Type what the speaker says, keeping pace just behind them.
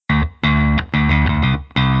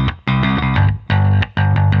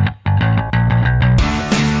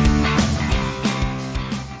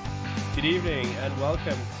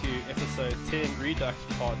welcome to episode 10, Redux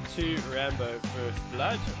Part 2, Rambo First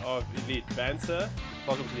Blood of Elite Banter.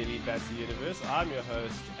 Welcome to the Elite Banter universe. I'm your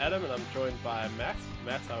host, Adam, and I'm joined by Matt.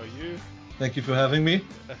 Matt, how are you? Thank you for having me.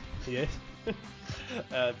 Yes.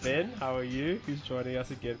 Ben, how are you? Who's joining us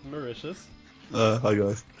again from Mauritius? Hi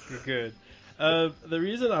guys. Good. The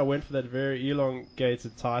reason I went for that very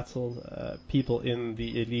elongated title, people in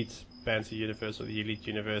the Elite Banter universe or the Elite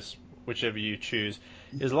universe, whichever you choose,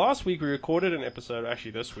 is last week we recorded an episode,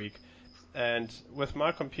 actually this week, and with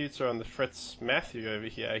my computer on the Fritz Matthew over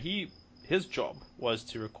here, his job was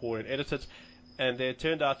to record and edit it, and there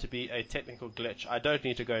turned out to be a technical glitch. I don't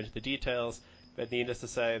need to go into the details, but needless to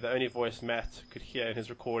say, the only voice Matt could hear in his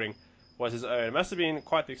recording was his own. It must have been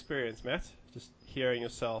quite the experience, Matt, just hearing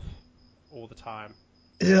yourself all the time.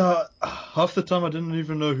 Yeah, half the time I didn't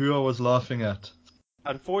even know who I was laughing at.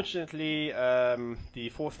 Unfortunately, the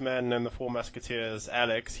fourth man in the Four Musketeers,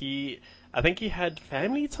 Alex, I think he had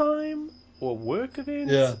family time or work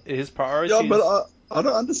events. Yeah. His priorities. Yeah, but I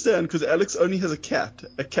don't understand because Alex only has a cat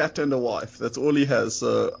and a wife. That's all he has.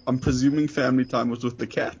 So I'm presuming family time was with the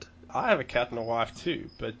cat. I have a cat and a wife too,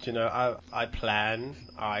 but you know, I plan,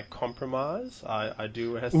 I compromise, I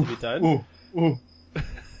do what has to be done.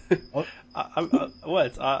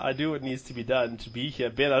 I do what needs to be done to be here.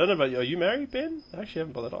 Ben, I don't know about you. Are you married, Ben? I actually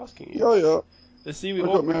haven't bothered asking you. Yeah. Let's see. I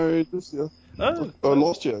got married this year. Oh,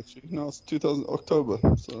 last year actually. No, it's 2000 October.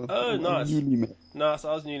 So I'm nice. newly married. Nice.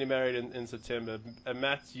 I was newly married in September.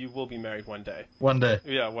 Matt, you will be married one day. One day.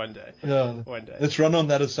 Yeah, one day. Yeah. One day. Let's run on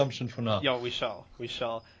that assumption for now. Yeah, we shall.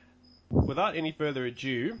 Without any further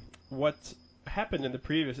ado, what happened in the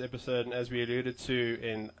previous episode, and as we alluded to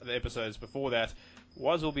in the episodes before that,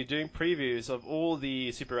 was we'll be doing previews of all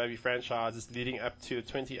the Super Rugby franchises leading up to the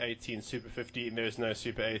 2018 Super 15. There is no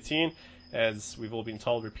Super 18, as we've all been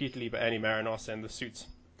told repeatedly by Annie Marinos and the Suits.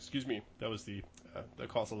 Excuse me, that was the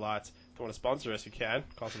Castle Light. If you want to sponsor us, you can.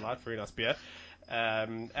 Castle Light, very nice beer.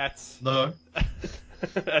 At Sanzar.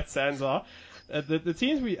 The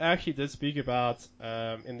teams we actually did speak about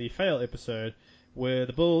in the fail episode were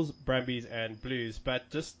the Bulls, Brumbies, and Blues,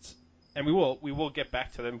 and we will get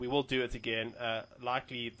back to them. We will do it again.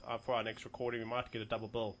 Likely for our next recording, we might get a double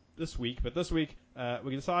bill this week. But this week,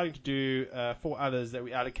 we're deciding to do 4 others that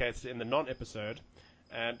we allocated in the non-episode.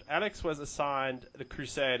 And Alex was assigned the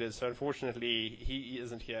Crusaders, so unfortunately he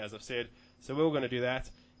isn't here, as I've said. So we're going to do that.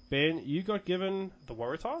 Ben, you got given the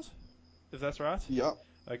Waratahs, if that's right? Yeah.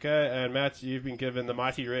 Okay, and Matt, you've been given the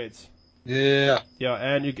Mighty Reds. Yeah. Yeah,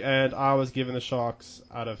 and I was given the Sharks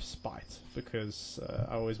out of spite because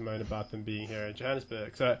I always moan about them being here in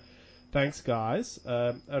Johannesburg. So, thanks, guys.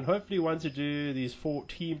 And hopefully, once we do these 4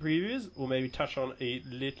 team previews, we'll maybe touch on a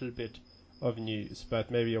little bit of news,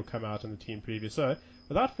 but maybe it'll come out in the team preview. So,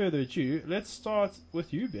 without further ado, let's start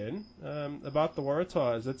with you, Ben, about the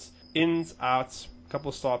Waratahs. It's ins, outs, a couple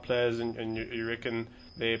of star players, and you reckon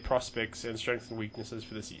their prospects and strengths and weaknesses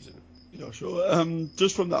for the season. Yeah, sure.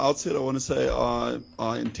 Just from the outset, I want to say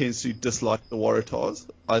I intensely dislike the Waratahs.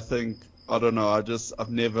 I've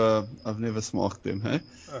never smacked them, hey?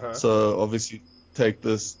 Uh-huh. So obviously take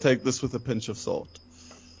this with a pinch of salt.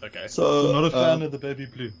 Okay. So not a fan of the baby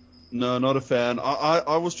blue. No, not a fan.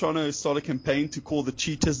 I was trying to start a campaign to call the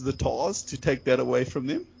cheetahs the Tars to take that away from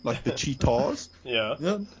them, like the cheetahs. Yeah.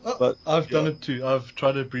 Yeah. But I've done it too. I've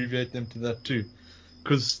tried to abbreviate them to that too.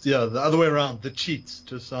 Because, the other way around, the cheats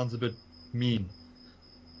just sounds a bit mean.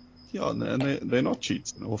 Yeah, and they're not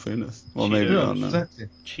cheats, in all fairness. Well, Cheetos. maybe, I don't know. Exactly.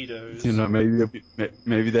 Cheetos. You know,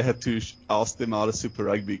 maybe they had to oust them out of Super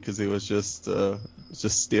Rugby because it was just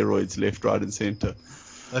steroids left, right, and centre.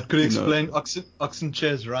 That could explain Oxen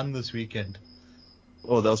Chair's run this weekend.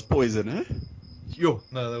 Oh, that was poison, eh? Yo,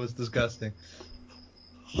 no, that was disgusting.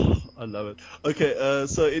 I love it. Okay,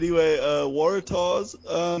 so anyway, Waratahs,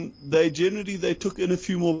 they took in a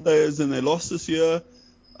few more players than they lost this year.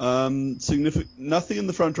 Nothing in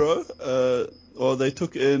the front row. Or they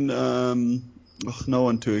took in no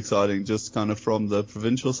one too exciting, just kind of from the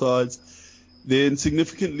provincial sides. Then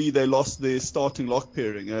significantly they lost their starting lock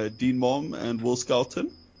pairing, Dean Mom and Will Skelton.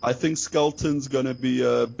 I think Skelton's going to be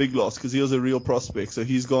a big loss because he was a real prospect. So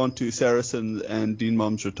he's gone to Saracens and Dean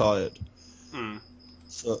Mom's retired. Hmm.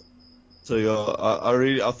 So yeah,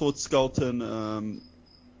 I thought Skelton,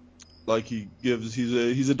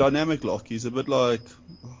 he's a dynamic lock. He's a bit like,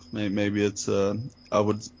 maybe it's, I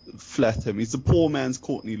would flat him. He's the poor man's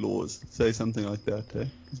Courtney Laws. Say something like that. Eh?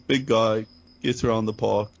 He's a big guy, gets around the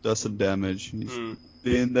park, does some damage.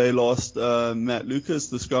 Then they lost Matt Lucas,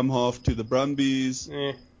 the scrum half, to the Brumbies.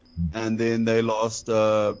 And then they lost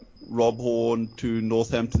Rob Horn to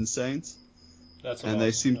Northampton Saints. That's a and loss.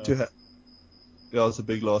 they seem to have. Yeah, it's a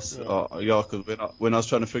big loss. Yeah. Because when I was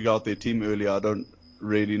trying to figure out their team earlier, I don't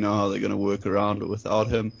really know how they're going to work around it without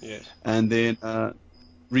him. Yes. And then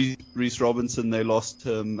Reece Robinson, they lost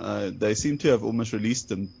him. They seem to have almost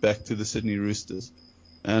released him back to the Sydney Roosters,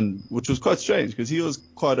 and which was quite strange because he was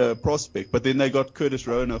quite a prospect. But then they got Curtis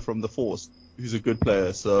Rona from the Force, who's a good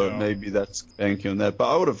player. So maybe that's banking on that.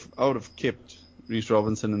 But I would have kept Reece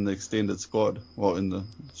Robinson in the extended squad, well, in the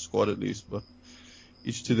squad at least. But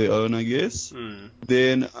each to their own, I guess.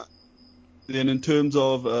 Then in terms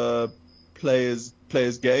of players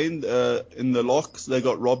gained in the locks, they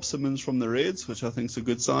got Rob Simmons from the Reds, which I think is a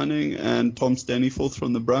good signing, and Tom Staniforth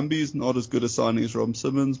from the Brumbies. Not as good a signing as Rob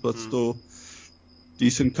Simmons, but still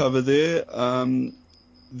decent cover there.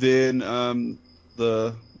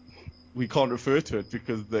 We can't refer to it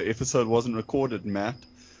because the episode wasn't recorded, Matt.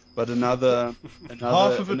 But another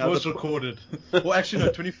half of it was recorded. Well, actually,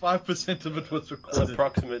 no, 25% of it was recorded.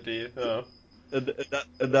 Approximately. Yeah.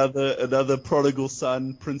 Another prodigal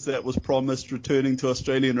son, prince that was promised returning to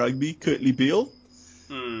Australian rugby, Kurtley Beale.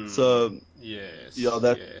 So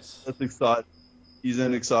that's exciting. He's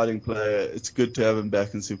an exciting player. It's good to have him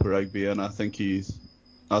back in Super Rugby, and I think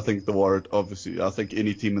the Warriors, obviously, I think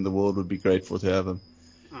any team in the world would be grateful to have him.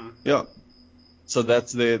 Yeah. So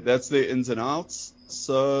that's their ins and outs.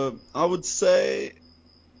 So I would say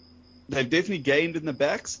they've definitely gained in the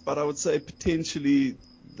backs, but I would say potentially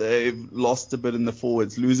they've lost a bit in the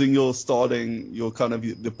forwards, losing your kind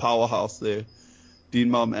of the powerhouse there, Dean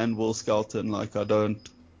Mum and Will Skelton. I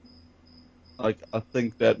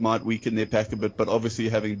think that might weaken their pack a bit, but obviously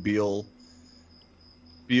having Beale,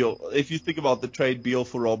 if you think about the trade Beale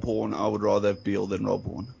for Rob Horn, I would rather have Beale than Rob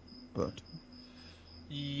Horn. But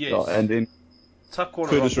yes, and then tuck corner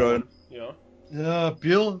Curtis Rowan. Yeah,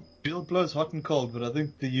 Beale blows hot and cold, but I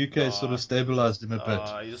think the UK sort of stabilized him a bit.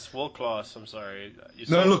 He's world class. I'm sorry.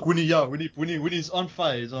 Look, when he's on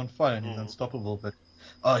fire, and he's unstoppable. But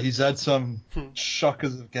he's had some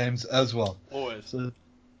shockers of games as well. Always. So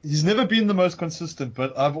he's never been the most consistent,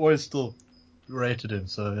 but I've always still rated him.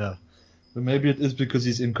 So yeah, but maybe it is because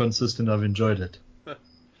he's inconsistent. I've enjoyed it.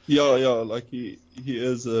 Yeah, he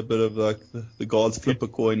is a bit of like the gods flip a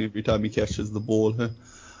coin every time he catches the ball.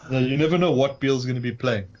 Yeah, you never know what Beale's going to be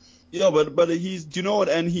playing. Yeah, but he's, do you know what?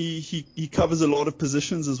 And he covers a lot of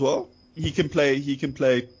positions as well. He can play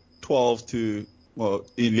 12 to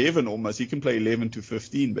 11 almost. He can play 11 to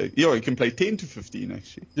 15, but he can play 10 to 15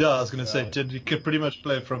 actually. Yeah, I was going to say 10. He can pretty much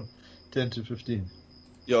play from 10 to 15.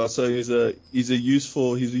 Yeah, so he's a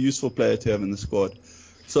useful player to have in the squad.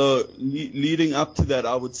 So leading up to that,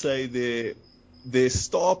 I would say their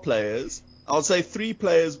star players. I would say 3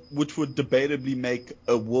 players which would debatably make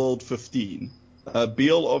a world 15.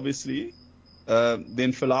 Beale, obviously,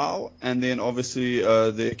 then Folau, and then obviously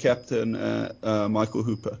their captain, Michael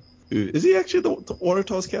Hooper. Is he actually the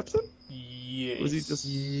Waratahs captain? Yes. Was he just...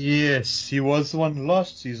 Yes, he was the one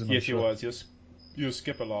last season. Yes, he was. He was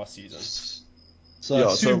skipper last season. So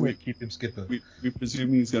I assume we keep him skipper. We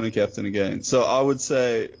presume he's going to captain again. So I would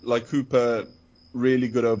say, like Hooper, really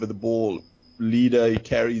good over the ball, leader. He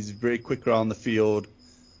carries very quick around the field.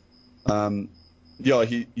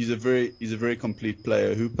 He's a very complete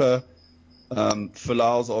player. Hooper.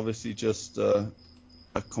 Folau's obviously just a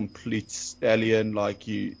complete stallion. Like,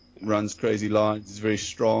 he runs crazy lines. He's very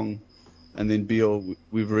strong. And then Beale,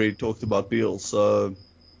 we've already talked about Beale. So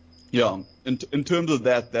yeah, in terms of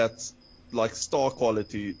that's like star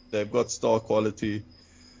quality. They've got star quality.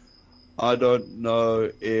 I don't know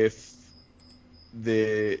if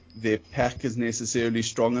their pack is necessarily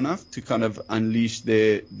strong enough to kind of unleash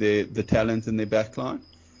the talent in their backline.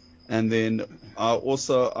 And then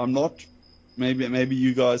I'm not, maybe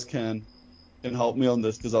you guys can help me on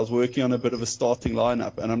this, because I was working on a bit of a starting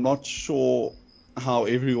lineup and I'm not sure how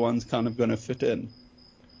everyone's kind of going to fit in.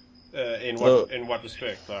 In what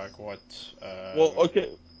respect? Like what? Well, okay,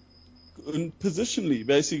 positionally,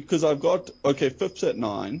 basically, because I've got Phipps at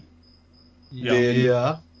 9.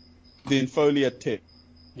 Then Foley at 10.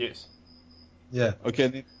 Yes. Yeah.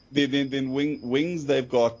 Okay. Then wings they've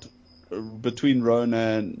got between Rona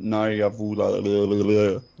and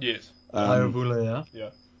Naiavula. Yes. Naiavula, yeah.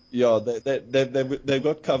 Yeah. They've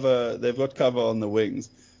got cover. They've got cover on the wings,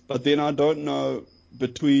 but then I don't know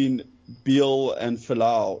between Beale and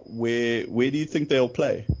Folau where do you think they'll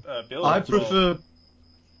play? Beale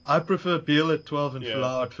I prefer Beale at 12 and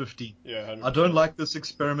Folau at 15. Yeah, 100%. I don't like this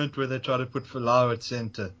experiment where they try to put Folau at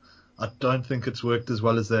centre. I don't think it's worked as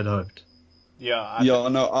well as they'd hoped. Yeah.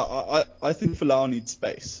 I think Folau needs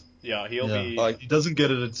space. Yeah, he'll be. Like, he doesn't get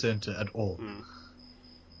it at centre at all.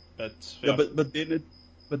 But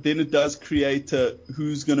then it does create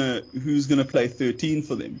who's gonna play 13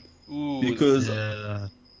 for them. Ooh, because Yeah.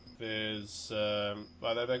 there's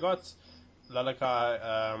well, they got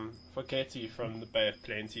Lalakai Foketi from the Bay of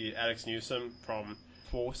Plenty, Alex Newsom from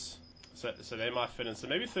Force, so they might fit in. So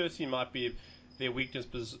maybe 13 might be their weakness,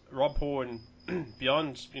 because Rob Horn,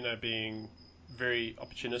 beyond being very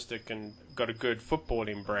opportunistic and got a good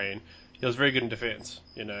footballing brain, he was very good in defence.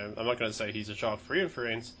 I'm not going to say he's a shark for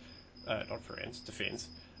inference, defence,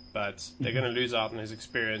 but they're going to lose out on his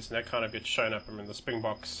experience, and that kind of gets shown up in the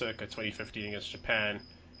Springboks circa 2015 against Japan.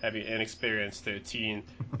 Having an inexperienced 13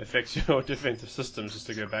 affects your defensive systems. Just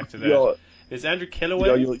to go back to that, yeah, there's Andrew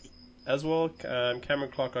Kellaway yeah, as well. Cameron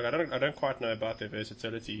Clark. I don't quite know about their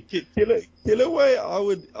versatility. Killaway,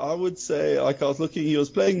 I would say, like I was looking, he was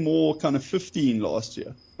playing more kind of 15 last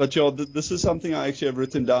year. But this is something I actually have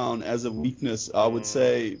written down as a weakness. I would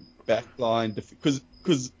say backline,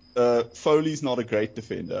 because Foley's not a great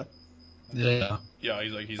defender. Yeah. Yeah,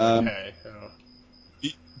 he's okay.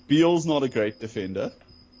 Yeah. Beale's not a great defender.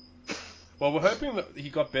 Well, we're hoping that he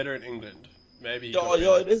got better in England. Maybe he Yeah, got yeah,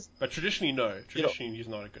 better. it is. But traditionally, no. Traditionally, he's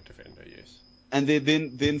not a good defender. Yes. And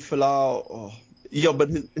then Falau, yeah, but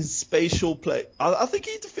his spatial play, I think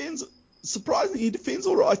he defends. Surprisingly, he defends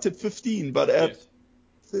all right at 15, but at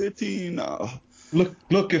 13,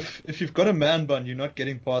 Look, if you've got a man bun, you're not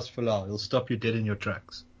getting past Falau. He'll stop you dead in your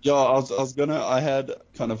tracks. yeah, I had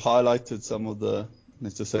kind of highlighted some of the,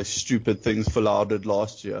 let's just say, stupid things Falau did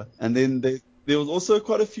last year, and then there was also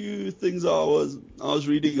quite a few things I was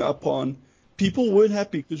reading up on. People weren't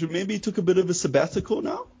happy because remember he took a bit of a sabbatical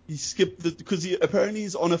now. He skipped because apparently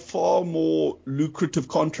he's on a far more lucrative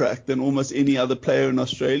contract than almost any other player in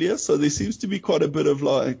Australia. So there seems to be quite a bit of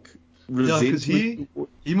like resentment. Yeah, because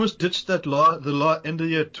he must ditch that the end of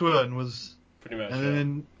year tour and was. Pretty much. And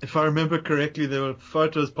then, if I remember correctly, there were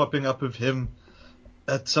photos popping up of him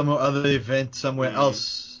at some other event somewhere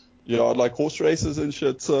else. Yeah, like horse races and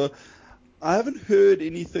shit. So I haven't heard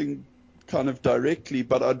anything kind of directly,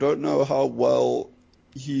 but I don't know how well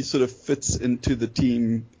he sort of fits into the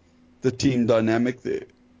team dynamic there,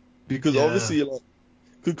 because obviously, like,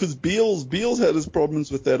 because Beale's had his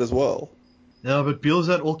problems with that as well. Yeah, but Beale's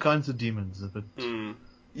had all kinds of demons. But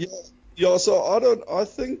Yeah. So I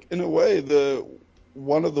think in a way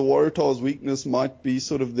one of the Waratahs' weakness might be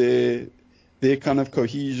sort of their kind of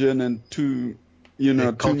cohesion and too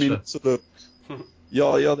many sort of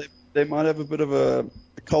they might have a bit of a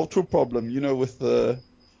cultural problem, with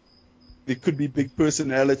there could be big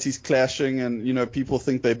personalities clashing, and people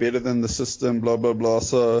think they're better than the system, blah blah blah.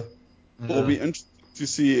 So it'll be interesting to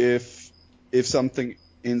see if something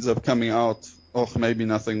ends up coming out. Maybe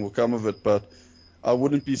nothing will come of it, but I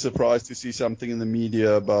wouldn't be surprised to see something in the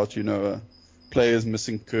media about players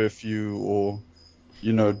missing curfew or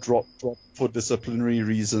drop for disciplinary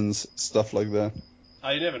reasons, stuff like that.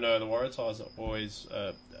 You never know. The Waratahs are always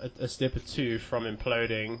a step or two from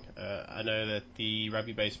imploding. I know that the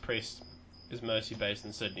rugby-based press is mostly based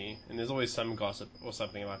in Sydney, and there's always some gossip or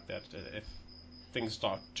something like that if things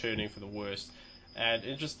start turning for the worst. And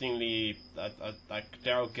interestingly, like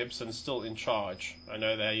Daryl Gibson's still in charge. I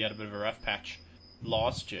know that he had a bit of a rough patch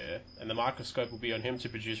last year, and the microscope will be on him to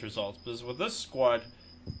produce results. Because with this squad,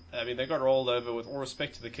 I mean, they got rolled over. With all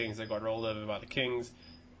respect to the Kings, they got rolled over by the Kings,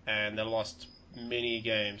 and they lost many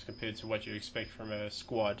games compared to what you expect from a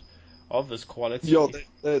squad of this quality. Yeah,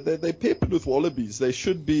 they peppered with Wallabies. They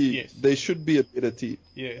should be a better team.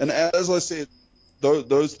 Yes. And as I said,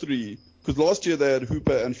 those three, because last year they had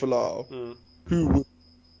Hooper and Falau, who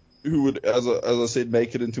would, as I said,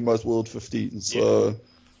 make it into most World 15. So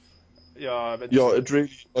it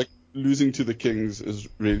really, like, losing to the Kings is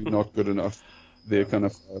really not good enough. They're kind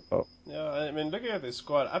of firepower. Yeah, I mean, looking at their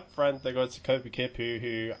squad up front, they got Kopi Kepu,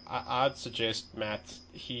 who I'd suggest, Matt,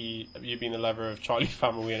 you being the lover of Charlie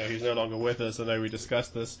Faumuina, who's no longer with us. I know we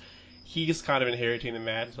discussed this. He's kind of inheriting the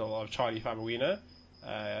mantle of Charlie Faumuina.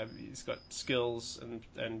 He's got skills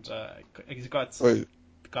and he's got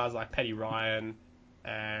guys like Paddy Ryan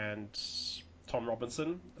and Tom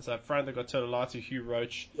Robinson. So up front, they've got Tololatu, Hugh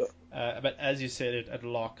Roach. But as you said, at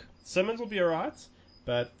lock, Simmons will be alright.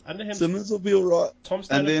 But under him, Simmons will be alright. Tom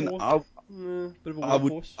Staniforth, bit of a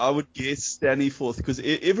workhorse. I would guess Staniforth, because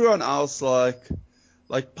everyone else, like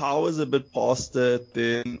Power's a bit past it.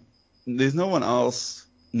 Then there's no one else.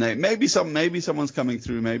 Maybe someone's coming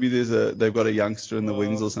through. Maybe they've got a youngster in the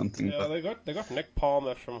wings or something. Yeah, they got Nick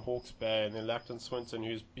Palmer from Hawke's Bay, and then Lachlan Swinton,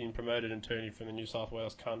 who's been promoted internally from the New South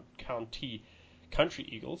Wales Country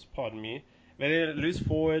Eagles. Pardon me. Then loose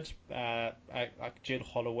forward, like Jed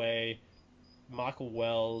Holloway, Michael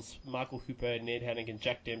Wells, Michael Hooper, Ned Hannigan,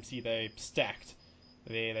 Jack Dempsey. They stacked.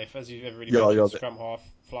 They as you've already mentioned, scrum half,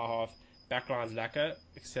 fly half, backline's lacquer,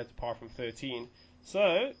 except apart from 13.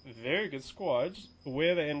 So, very good squad.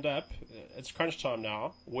 Where they end up, it's crunch time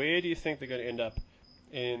now. Where do you think they're going to end up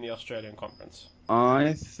in the Australian Conference?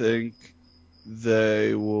 I think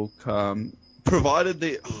they will come, provided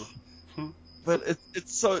they. But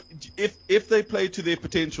it's so. If they play to their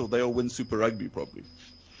potential, they'll win Super Rugby probably.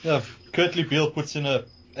 Yeah, if Kurtley Beale puts in a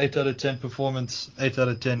 8 out of 10 performance, 8 out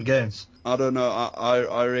of 10 games. I don't know.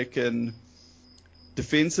 I reckon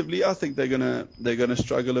defensively, I think they're gonna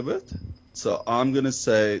struggle a bit. So I'm gonna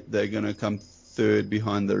say they're gonna come third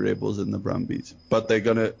behind the Rebels and the Brumbies. But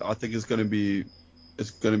I think it's gonna be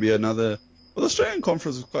another. Well, the Australian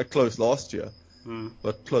Conference was quite close last year,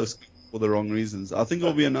 but close for the wrong reasons. I think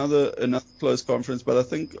it'll be another close conference, but I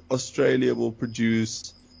think Australia will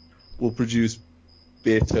produce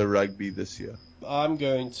better rugby this year. I'm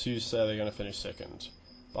going to say they're going to finish second,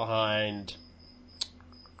 behind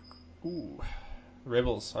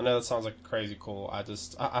Rebels. I know that sounds like a crazy call. I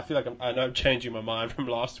feel like I know I'm changing my mind from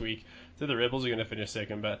last week. So the Rebels are going to finish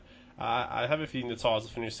second, but I have a feeling the Tars will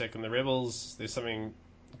finish second. The Rebels, there's something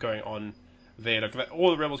going on there. Like,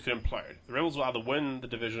 all the Rebels could implode. The Rebels will either win the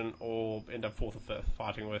division or end up fourth or fifth,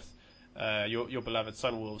 fighting with your beloved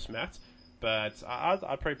Sunwolves, Matt. But I'd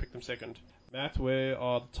probably pick them second. Matt, where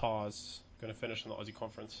are the Tars going to finish in the Aussie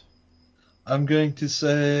Conference? I'm going to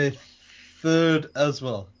say third as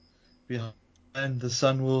well, behind the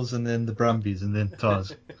Sunwolves and then the Brumbies and then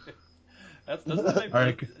Tars. Doesn't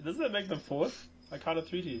that make them fourth? I counted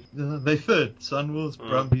 3 teams. They third. Sunwolves,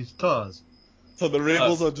 Brumbies, Tars. So the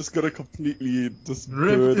Rebels are just going to completely just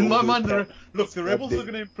in my mind, the Rebels are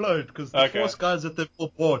going to implode because the Force guys that they've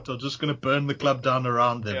all bought are just going to burn the club down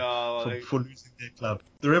around them for losing their club.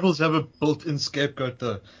 The Rebels have a built-in scapegoat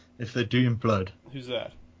though if they do implode. Who's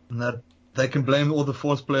that? And that they can blame all the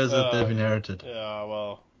Force players that they've inherited. Yeah,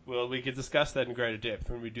 well, we could discuss that in greater depth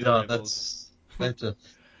when we do the Rebels. That's later.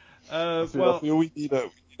 I feel we need a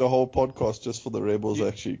whole podcast just for the Rebels,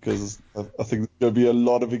 actually, because I think there'll be a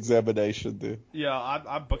lot of examination there. Yeah,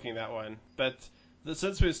 I'm booking that one. But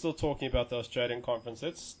since we're still talking about the Australian Conference,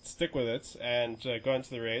 let's stick with it and go into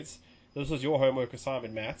the Reds. This was your homework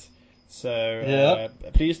assignment, Matt. So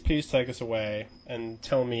please take us away and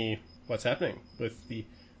tell me what's happening with the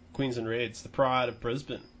Queensland Reds, the pride of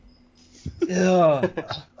Brisbane. Yeah,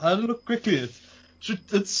 I had a look quickly.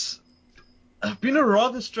 It's been a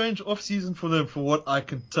rather strange off-season for them, for what I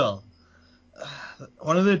can tell.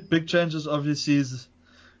 One of the big changes, obviously, is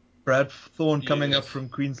Brad Thorne coming up from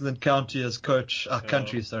Queensland County as coach, as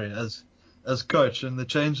coach, and the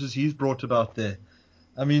changes he's brought about there.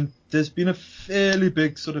 I mean, there's been a fairly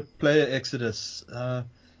big sort of player exodus.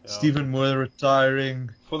 Stephen Moore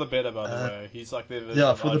retiring. For the better, by the way. He's like the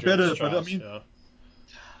for the better, but I mean,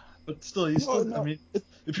 but still, he's still. No. I mean,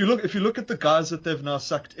 if you look at the guys that they've now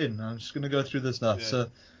sucked in, I'm just going to go through this now. Yeah.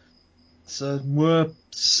 So Moore,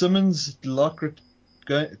 Simmons, Lockett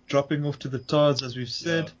dropping off to the Tars, as we've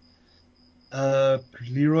said. Yeah.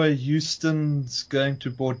 Leroy Houston's going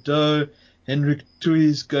to Bordeaux. Henrik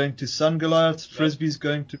Tui's going to Sun Goliaths. Frisbee's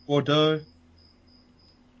going to Bordeaux.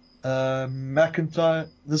 McIntyre.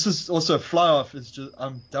 This is also a fly-off. It's just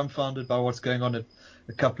I'm dumbfounded by what's going on at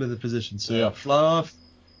a couple of the positions. So fly-off.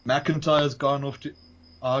 McIntyre's gone off to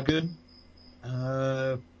Argon.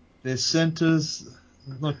 Their centres,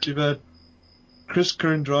 not too bad. Chris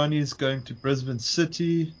Kurandrani's going to Brisbane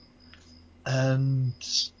City. And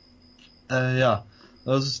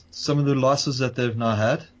those are some of the losses that they've now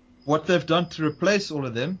had. What they've done to replace all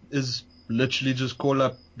of them is literally just call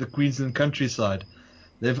up the Queensland countryside.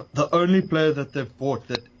 The only player that they've bought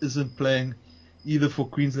that isn't playing either for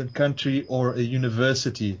Queensland Country or a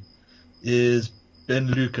university is Ben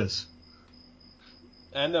Lucas.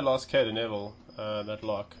 And they lost Caden Neville, that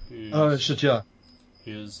lock. Who's also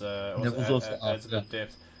adds a bit of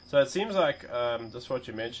depth. So it seems like, just what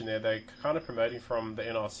you mentioned there, they're kind of promoting from the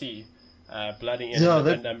NRC, blooding in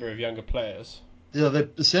a number of younger players. Yeah, they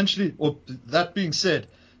essentially, that being said,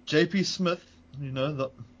 JP Smith,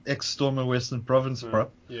 the ex-Stormer Western Province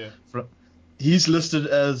prop, he's listed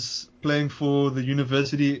as playing for the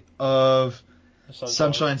University of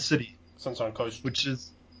Sunshine City. Sunshine Coast. Which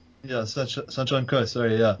is, Sunshine Coast,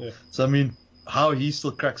 sorry, yeah. So, I mean, how he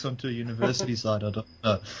still cracks onto a university side, I don't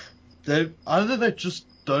know. Either they just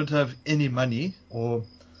don't have any money, or,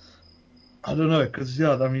 I don't know, because,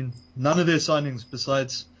 none of their signings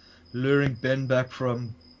besides luring Ben back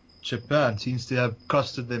from Japan seems to have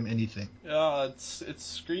costed them anything. Yeah, it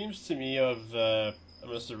screams to me of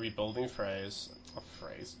almost a rebuilding phrase.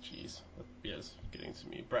 Jeez, that is getting to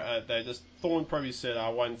me. Thorne probably said, I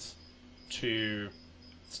want to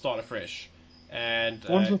start afresh. And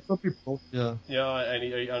Thorns will probably pull. Yeah. yeah,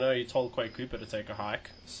 and I know he told Quade Cooper to take a hike,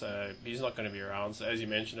 so he's not going to be around. So as you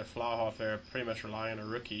mentioned, at fly half, they're pretty much relying on a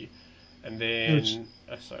rookie. And then,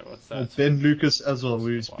 sorry, what's that? Ben Lucas as well,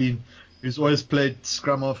 who's always played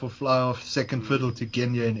scrum half or fly half, second fiddle to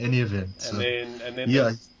Genya in any event. So,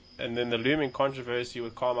 and then the looming controversy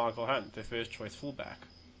with Carmichael Hunt, their first choice fullback.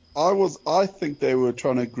 I think they were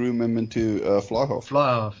trying to groom him into fly half. Fly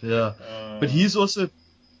half, yeah. But he's also,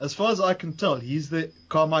 as far as I can tell,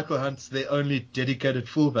 Carmichael Hunt's their only dedicated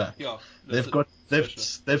fullback. Yeah,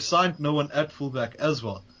 they've signed no one at fullback as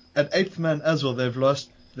well. At eighth man as well, they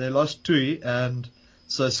lost Tui, and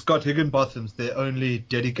so Scott Higginbotham's their only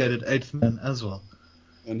dedicated eighth man as well.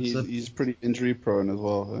 And he's pretty injury prone as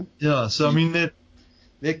well. Eh? Yeah, so I mean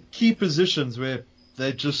they're key positions where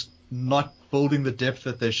they're just not building the depth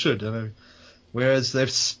that they should. I mean, whereas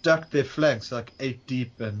they've stuck their flanks like 8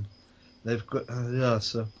 deep, and they've got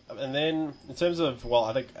so. And then in terms of, well,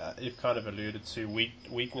 I think you've kind of alluded to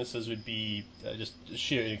weaknesses would be just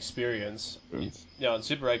sheer inexperience. Yeah, and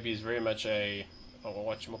Super Rugby is very much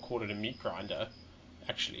what you might call it, a meat grinder,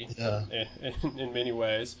 actually. Yeah. In many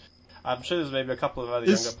ways. I'm sure there's maybe a couple of other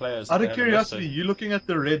younger players. Out of curiosity, you looking at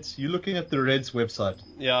the Reds website?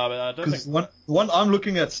 Yeah, but I don't think. Because the one I'm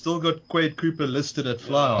looking at still got Quade Cooper listed at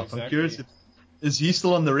fly half. Exactly. I'm curious is he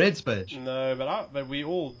still on the Reds page? No, but we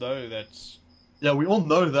all know that. Yeah, we all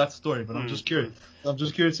know that story, but I'm just curious. I'm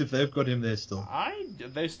just curious if they've got him there still.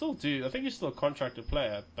 They still do. I think he's still a contracted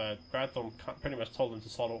player, but Brad Thorne pretty much told him to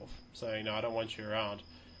sod off, saying, "No, I don't want you around."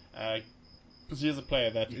 Because he's a player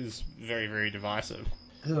that is very, very divisive.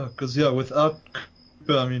 Yeah, because without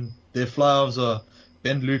Cooper, I mean, their fly halves are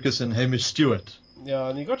Ben Lucas and Hamish Stewart. Yeah,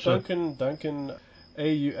 and you got Duncan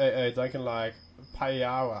like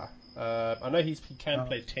Paiawa. I know he can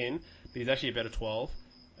play 10, but he's actually a better 12.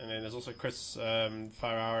 And then there's also Chris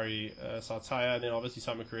Farari Sartaya, and then obviously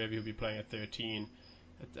Simon Karevi who'll be playing at 13.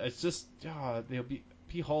 It's just, there'll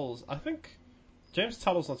be holes. I think James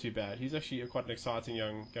Tuttle's not too bad. He's actually quite an exciting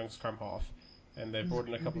young scrum half. And they've brought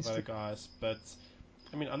in a couple of other guys. But,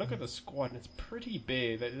 I mean, I look at the squad and it's pretty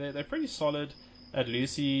bare. They're pretty solid. At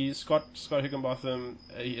Lucy, Scott Higginbotham,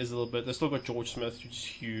 he is a little bit. They've still got George Smith, which is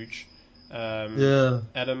huge. Adam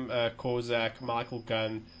Kozak, Michael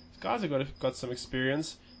Gunn. These guys have got some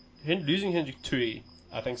experience. Losing Hendrik Tui,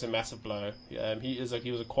 I think, is a massive blow. He was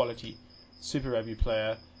a quality Super Rugby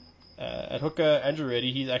player. At hooker, Andrew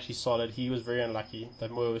Reddy, he's actually solid. He was very unlucky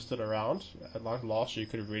that Moore was still around. Like last year,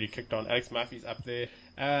 he could have really kicked on. Alex Murphy's up there.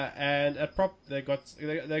 And at prop, they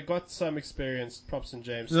got some experienced props in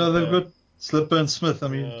James. Yeah, they've got Slipper and Smith. I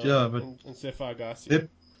mean, but and Stefan Garcia.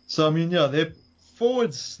 So I mean, their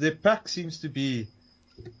forwards, their pack seems to be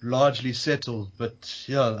largely settled, but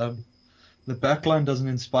the backline doesn't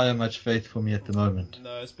inspire much faith for me at the moment.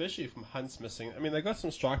 No, especially from Hunt's missing. I mean, they got some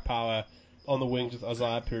strike power on the wings with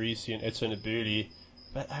Isaiah Parisi and Etienne Abuli.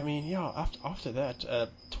 But, I mean, after that,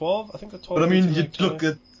 12, I think the 12... But, I mean,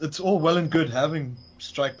 it's all well and good having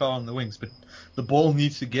strike power on the wings, but the ball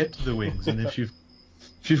needs to get to the wings. And if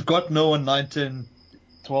you've got no one 9, 10,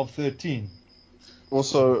 12, 13...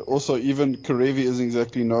 Also, even Karevi isn't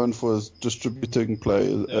exactly known for his distributing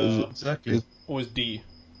play. Exactly. Always D.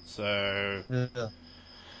 So... Yeah.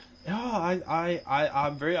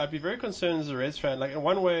 I'd be very concerned as a Reds fan. Like in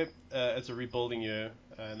one way, it's a rebuilding year,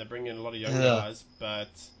 and they're bringing in a lot of young guys. But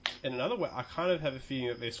in another way, I kind of have a feeling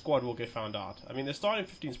that their squad will get found out. I mean, their starting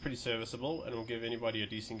 15 is pretty serviceable, and will give anybody a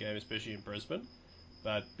decent game, especially in Brisbane.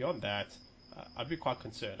 But beyond that, I'd be quite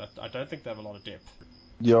concerned. I don't think they have a lot of depth.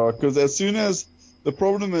 Yeah, because as soon as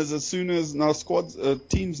now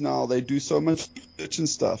teams now, they do so much research and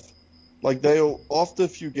stuff. Like after a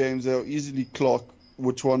few games, they'll easily clock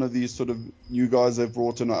which one of these sort of new guys they've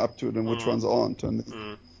brought in are up to it and which ones aren't, and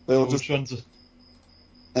they'll just.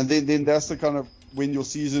 And then that's the kind of when your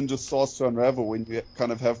season just starts to unravel, when you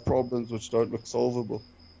kind of have problems which don't look solvable.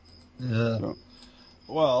 Yeah.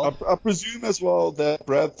 Well, I presume as well that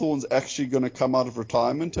Brad Thorne's actually going to come out of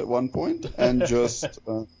retirement at one point and just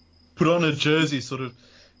put on a jersey, sort of.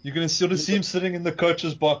 You're going to sort of see him sitting in the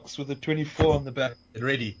coach's box with a 24 on the back,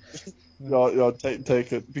 ready.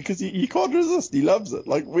 Take it, because he can't resist. He loves it.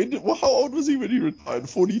 Like how old was he when he retired?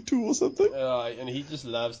 42 or something. Yeah, and he just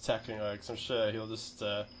loves tackling oaks. I'm sure he'll just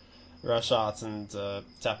rush out and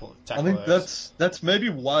tackle. I think that's maybe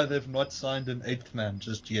why they've not signed an 8th man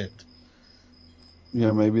just yet.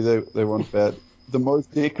 Yeah, maybe they want bad. The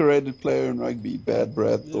most decorated player in rugby, bad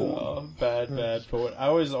Brad Thorne. Yeah, bad forward. I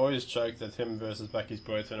always joke that him versus Bucky's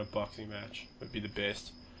Botha in a boxing match would be the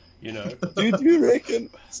best. You know. Do you reckon?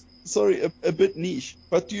 Sorry, a bit niche,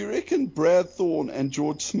 but do you reckon Brad Thorne and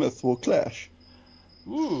George Smith will clash?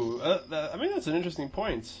 Ooh, I mean that's an interesting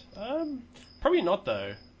point. Probably not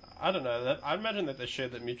though. I don't know. I imagine that they share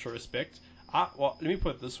that mutual respect. Well, let me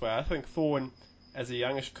put it this way. I think Thorne, as a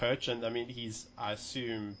youngish coach, and I mean he's, I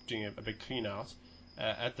assume, doing a big clean out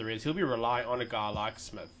at the Reds. He'll be relying on a guy like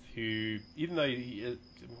Smith, who, even though he is,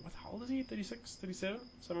 how old is he? 36, 37,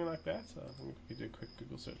 something like that. I think we do a quick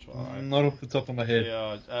Google search while I. Not off the top of my head.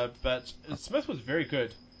 Yeah, but Smith was very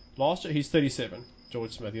good. Last year he's 37,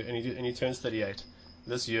 George Smith, and he turns 38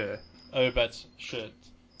 this year. Oh, but shit.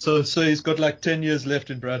 So he's got like 10 years left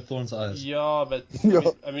in Brad Thorne's eyes. Yeah, but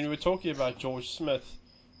I mean, we're talking about George Smith.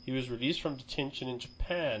 He was released from detention in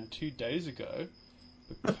Japan 2 days ago.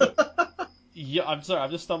 Yeah, I'm sorry, I've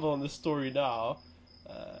just stumbled on this story now.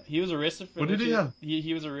 He was arrested for. What did he have?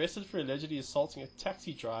 He was arrested for allegedly assaulting a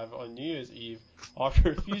taxi driver on New Year's Eve after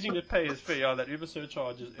refusing to pay his fare. Yeah, that Uber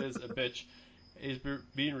surcharge is a bitch. He's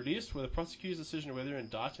being released with a prosecutor's decision whether to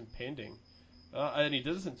indict him pending. And he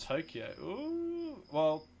did this in Tokyo. Ooh,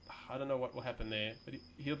 well, I don't know what will happen there, but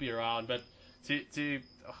he'll be around. But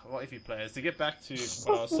well, if he plays, to get back to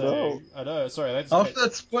what I was saying, I know, sorry, half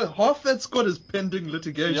that squad is pending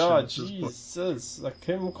litigation. Yeah, Jesus, like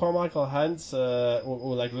Kim Carmichael Hunt,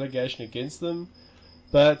 or like litigation against them.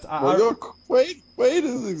 But Quaid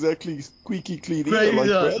is exactly squeaky clean. Quaid,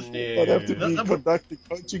 I'd have to be conducting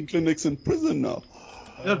coaching clinics in prison now.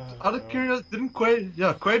 Yeah, out of curiosity, didn't Quaid?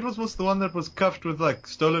 Yeah, Quaid was the one that was cuffed with like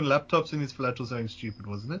stolen laptops in his flat or something stupid,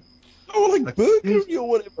 wasn't it? Oh, like burglary or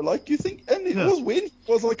whatever. Like you think, and it was when he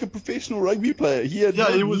was like a professional rugby player.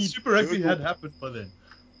 It was Super Rugby had happened by then.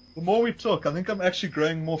 The more we talk, I think I'm actually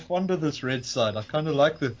growing more fond of this red side. I kind of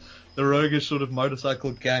like the roguish sort of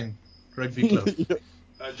motorcycle gang rugby club.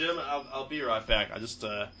 Jim, I'll be right back. I just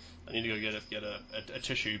I need to go get a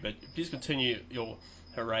tissue, but please continue your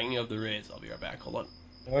haranguing of the Reds. I'll be right back. Hold on.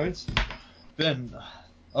 Alright. Ben,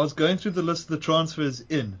 I was going through the list of the transfers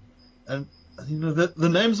in, and you know the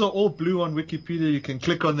names are all blue on Wikipedia. You can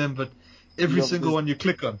click on them, but every single one you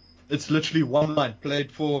click on, it's literally one line: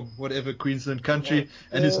 played for whatever Queensland country,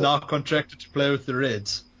 and is now contracted to play with the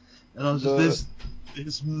Reds. And I was just,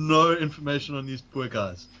 there's no information on these poor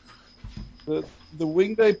guys. The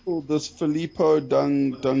wing they pulled, this Filippo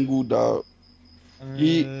Dangudao.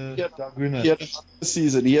 He had another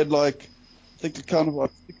season. He had like, I think, kind of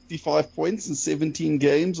like 65 points in 17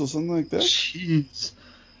 games or something like that. Jeez.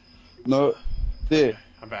 No, there.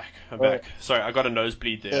 I'm back. Sorry, I got a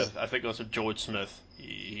nosebleed there. I think it was George Smith.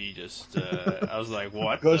 He just, I was like,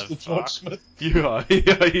 what Goes the to George fuck? Smith. Yeah,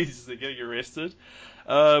 he's getting arrested.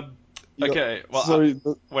 Okay, well, sorry.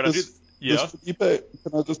 yeah. Felipe,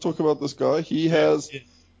 can I just talk about this guy? He has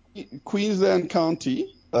Queensland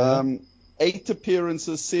County, 8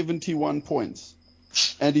 appearances, 71 points,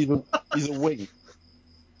 and he's a wing.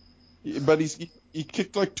 But he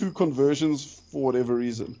kicked like 2 conversions for whatever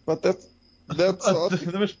reason. But that's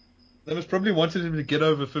they must probably wanted him to get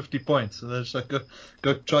over 50 points, and they're just like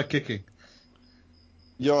go try kicking.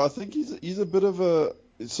 Yeah, I think he's a bit of a.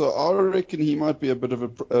 So I reckon he might be a bit of a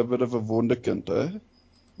wunderkind, eh?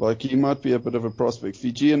 Like he might be a bit of a prospect.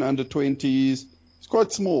 Fijian under 20s. He's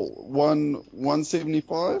quite small,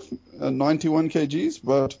 175, 91 kgs,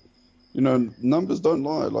 but you know numbers don't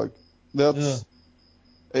lie. Like that's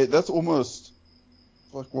almost.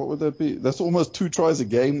 Like, what would that be? That's almost 2 tries a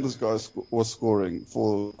game this guy was scoring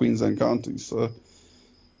for Queensland County. So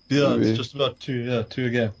it's just about 2 a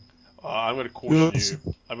game. I'm going to caution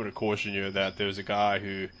you. I'm going to caution you that there's a guy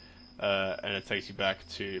who, and it takes you back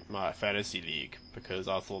to my fantasy league because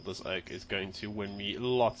I thought this oak is going to win me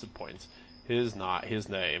lots of points. His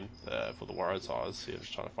name for the Waratahs. See, I'm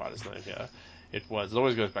just trying to find his name here. It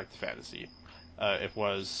always goes back to fantasy. It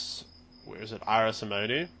was, where is it? Ira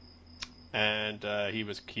Simone. And he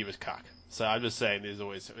was cuck. So I'm just saying, there's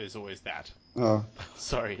always that. Oh.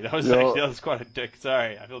 Sorry, that was quite a dick.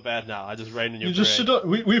 Sorry, I feel bad now. I just rained in your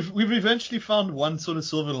parade. We've eventually found one sort of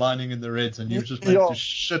silver lining in the Reds, and you just meant to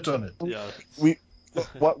shit on it. Yeah.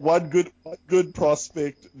 One good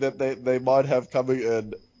prospect that they might have coming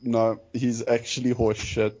in. No, he's actually horse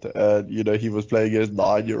shit, and he was playing against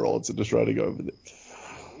 9-year-olds and just running over them.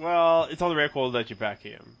 Well, it's on the record that you back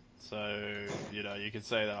him. So, you can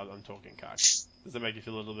say that I'm talking cock. Does that make you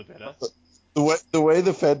feel a little bit better? The way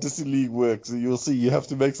the fantasy league works, you'll see you have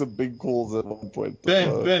to make some big calls at one point.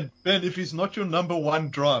 Ben, if he's not your number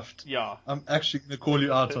 1 draft, I'm actually going to call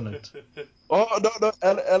you out on it. Oh, no.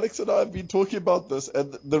 Alex and I have been talking about this,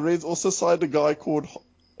 and the Reds also signed a guy called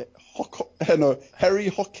Harry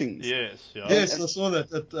Hawkins. Yes, yeah. Yes, I saw that.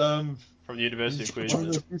 From the University of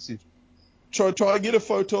Queensland. Try and get a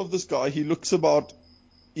photo of this guy. He looks about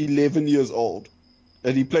 11 years old,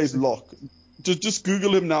 and he plays lock. Just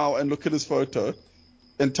Google him now and look at his photo.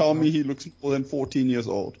 and tell me he looks more than 14 years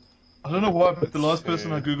old. I don't know why, but the last fair.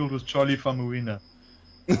 person I googled was Charlie Famuina.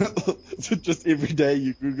 So just every day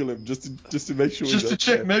you Google him just to make sure. Just to he's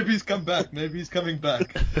check, okay. maybe he's come back. Maybe he's coming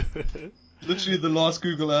back. Literally, the last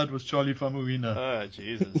Google ad was Charlie Famuina. Oh,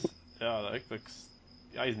 Jesus. Yeah, that looks...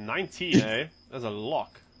 Yeah, he's 19, eh? That's a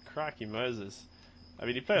lock. Cracky Moses. I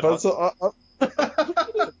mean, he played... But so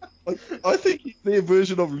I think he's their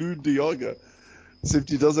version of Lou Diaga, except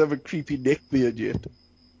he does have a creepy neck beard yet.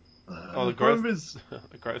 Oh, the problem growth... is,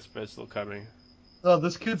 the growth spurt's still coming. oh,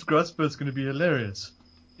 this kid's growth spurt's going to be hilarious.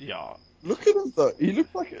 Yeah. Look at him though. He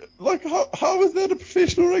looks like how is that a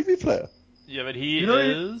professional rugby player? Yeah, but he You know,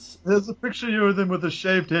 is... There's a picture here with him with a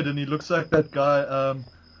shaved head, and he looks like that guy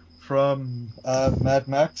from Mad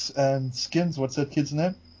Max and Skins. What's that kid's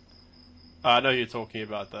name? I know who you're talking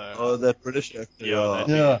about, though. Oh, that British actor. Yeah, that-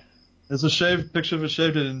 Yeah. There's a shaved picture of a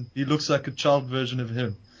shaved head, and he looks like a child version of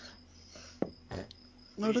him.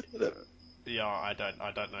 No, look at him. Yeah, I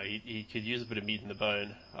don't know. He could use a bit of meat in the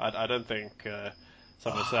bone. I don't think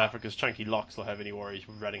some of South Africa's chunky locks will have any worries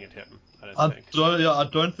running at him. I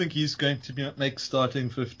don't think he's going to make starting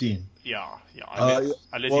 15. Yeah.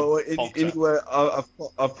 Unless Well, he bulks up. anyway,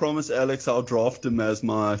 I've promised Alex I'll draft him as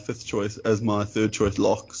my fifth choice, as my third choice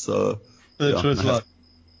lock. So Third yeah, choice I have-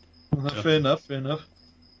 lock. Fair enough.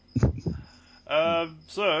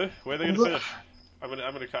 So where are they going to finish? I'm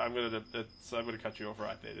gonna cut you off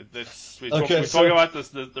right there. We're talking about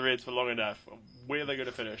the Reds for long enough. Where are they going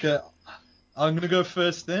to finish? Okay, I'm going to go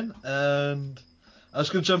first then, and I'm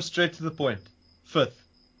just going to jump straight to the point. Fifth.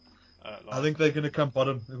 I think they're going to come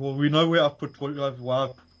bottom. Well, we know where I've put them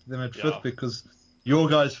at fifth, Yeah. because your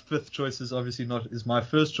guys' fifth choice is obviously not is my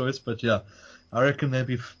first choice, but yeah, I reckon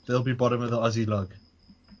they'll be bottom of the Aussie log.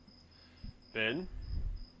 Ben?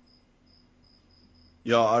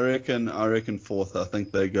 Yeah, I reckon fourth. I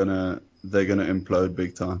think they're gonna implode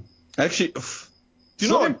big time. Actually, do you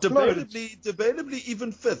know what? Debatably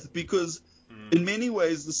even fifth, because in many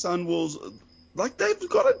ways the Sunwolves, like, they've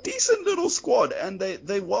got a decent little squad and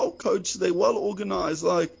they well coached, they well organized.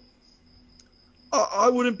 Like, I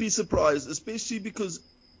wouldn't be surprised, especially because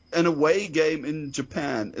an away game in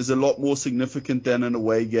Japan is a lot more significant than an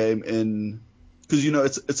away game because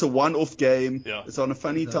it's a one-off game. Yeah. It's on a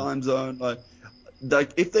funny time zone. Like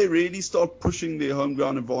if they really start pushing their home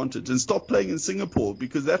ground advantage and stop playing in Singapore,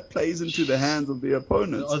 because that plays into the hands of their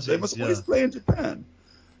opponents, Aussies, they must always play in Japan.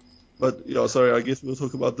 But yeah, sorry, I guess we'll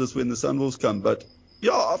talk about this when the Sunwolves come. But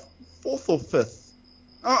yeah, fourth or fifth.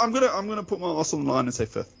 I'm gonna put my ass on the line and say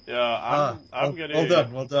fifth. Yeah, I'm gonna.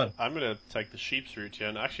 Well done. I'm gonna take the sheep's route here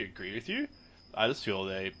and actually agree with you. I just feel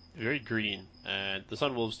they're very green, and the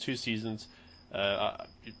Sunwolves 2 seasons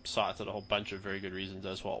cited a whole bunch of very good reasons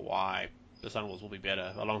as well why the Sunwolves will be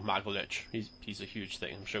better, along with Michael Litch. He's a huge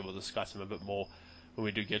thing. I'm sure we'll discuss him a bit more when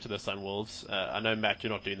we do get to the Sunwolves. I know, Matt,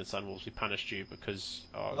 you're not doing the Sunwolves. We punished you because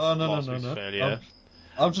of last week's failure.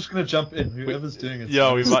 I'm just going to jump in. Whoever's doing it.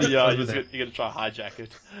 Yeah, we might. Yeah, you're going to try hijack it.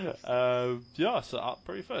 So I'll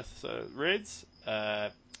probably first. So Reds, it's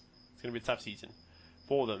going to be a tough season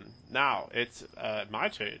for them. Now it's my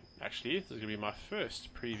turn. Actually, this is going to be my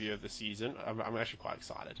first preview of the season. I'm actually quite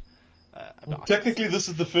excited. Technically, this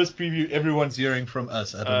is the first preview everyone's hearing from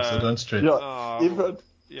us, Adam, so don't stress.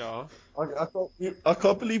 Yeah. I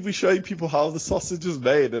can't believe we're showing people how the sausage is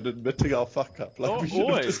made and admitting our fuck up. Like, we should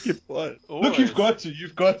have just kept quiet. Look, you've got to.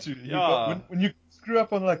 Yeah. When you screw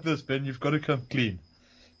up on like this, Ben, you've got to come clean.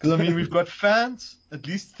 Because, I mean, we've got fans, at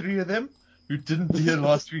least 3 of them, who didn't hear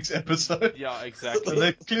last week's episode. Yeah, exactly. So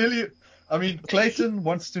they clearly... I mean, Clayton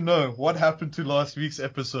wants to know what happened to last week's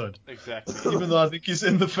episode. Exactly. Even though I think he's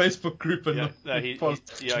in the Facebook group and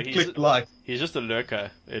click like. He's just a lurker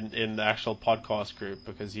in the actual podcast group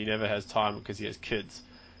because he never has time because he has kids.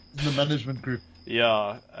 In the management group.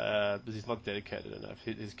 Yeah, because he's not dedicated enough.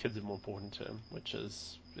 His kids are more important to him, which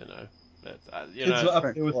is, Kids are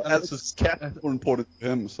up there with Alex's cat more important to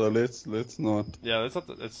him, so let's not. Yeah, it's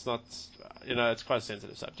not. It's quite a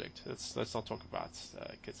sensitive subject. Let's not talk about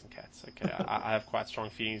kids and cats. Okay, I have quite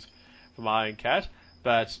strong feelings for my own cat,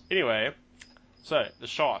 but anyway. So the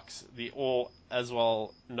Sharks, all as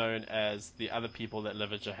well known as the other people that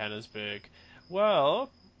live in Johannesburg.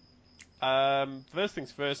 Well, first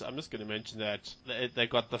things first, I'm just going to mention that they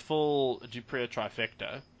got the full du Preez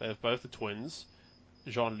trifecta. They have both the twins,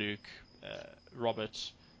 Jean-Luc,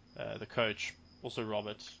 Robert, the coach, also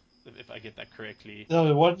Robert, if I get that correctly.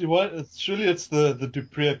 No, what? Surely it's the du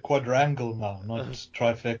Preez quadrangle now, not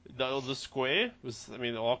trifecta. The square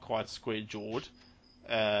they are quite square-jawed.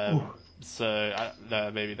 So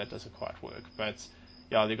maybe that doesn't quite work. But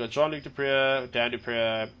yeah, they got Jean-Luc du Preez, Dan du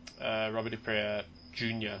Preez, Robert du Preez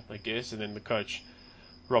Jr., I guess, and then the coach,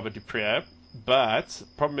 Robert Dupre. But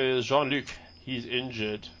problem is Jean-Luc, he's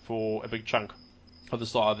injured for a big chunk of the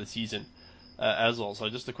start of the season as well. So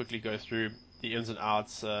just to quickly go through the ins and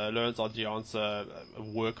outs, Lorenz Audience, a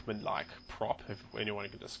workman-like prop, if anyone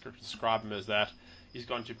can describe him as that. He's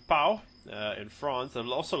gone to Pau in France. They've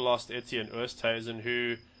also lost Etienne Oosthuizen,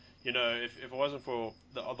 who, you know, if it wasn't for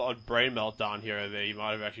the odd brain meltdown here or there, he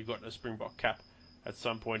might have actually gotten a Springbok cap at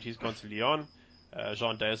some point. He's gone to Lyon.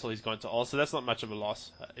 Jean Deysel, he's gone to Ulster. That's not much of a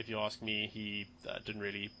loss, if you ask me. He didn't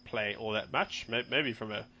really play all that much. Maybe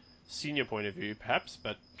from a senior point of view, perhaps,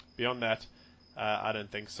 but beyond that, I don't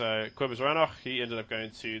think so. Cobus Ranoch, he ended up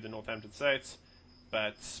going to the Northampton Saints,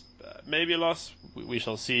 but maybe a loss. We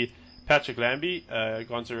shall see. Patrick Lambie,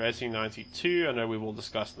 gone to Racing 92. I know we will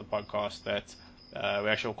discuss in the podcast that we're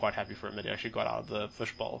actually quite happy for him that he actually got out of the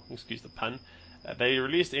fishbowl, excuse the pun. They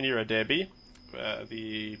released Eni Radebi,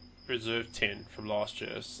 the reserve 10 from last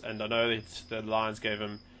year, and I know that the Lions gave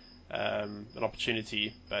him an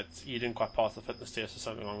opportunity, but he didn't quite pass the fitness test or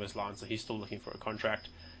something along those lines, so he's still looking for a contract.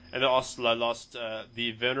 And they also lost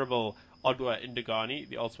the venerable Odwa Indigani,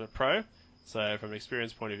 the Ultimate Pro, so from an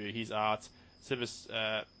experience point of view, he's out. Siburius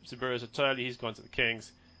Otoli, he's gone to the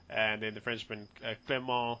Kings, and then the Frenchman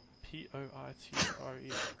Clément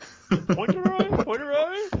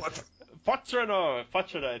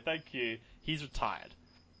Poitreno, thank you, he's retired.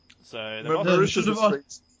 So Mauritius is French,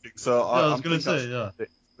 so I was going to say,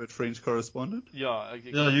 the French correspondent. Yeah,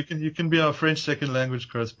 you can be our French second language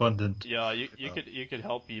correspondent. Yeah, you could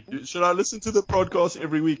help people. Should I listen to the podcast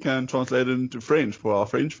every week and translate it into French for our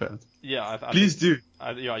French fans? Yeah, please do.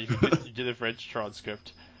 You do the French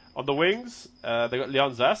transcript. On the wings, they got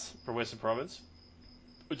Leon Zas from Western Province,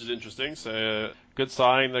 which is interesting. So good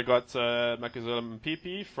signing. They got Makazole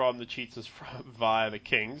Mpipi from the Cheetahs via the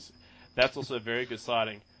Kings. That's also a very good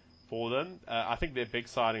signing for them. I think their big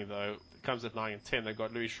signing, though, comes at 9 and 10. They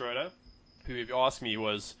got Louis Schroeder, who, if you ask me,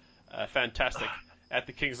 was fantastic at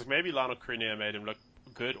the Kings. Like maybe Lionel Cornier made him look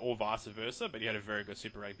good, or vice versa, but he had a very good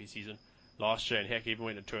Super Rugby season last year, and heck, even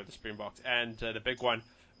went on tour of the Springboks. And the big one,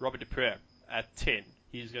 Robert Dupre at 10.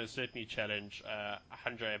 He's going to certainly challenge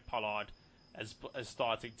Andre Pollard as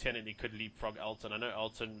starting 10, and he could leapfrog Elton. I know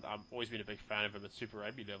Elton, I've always been a big fan of him at Super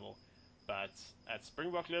Rugby level, but at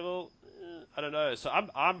Springbok level, I don't know. So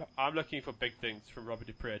I'm looking for big things from Robert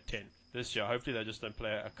Dupre at 10 this year. Hopefully they just don't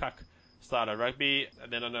play a cuck style of rugby.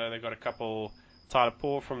 And then I know they've got a couple, Tyler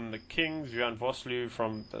Paul from the Kings, Juan Vosloo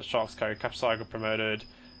from the Sharks Currie Cup side got promoted,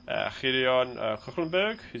 Gideon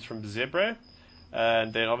Kuchlenberg, who's from Zebre,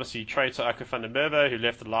 and then obviously Traitor Aka van der Merwe, who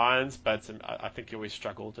left the Lions, but I think he always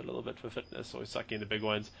struggled a little bit for fitness, always sucking in the big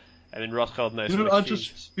ones. And then Ross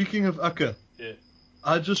Geldenhuys. Speaking of Aka, yeah.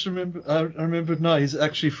 I remember now, he's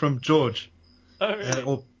actually from George.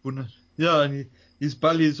 Oh, really? And his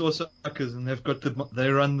Bali is also Aka's, and they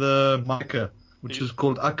run the Micah, which is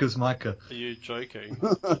called Aka's Micah. Are you joking?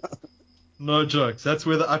 No jokes. That's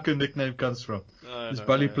where the Aka nickname comes from. His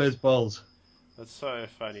Bali plays bowls. That's so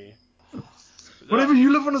funny. Whatever,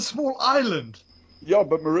 you live on a small island. Yeah,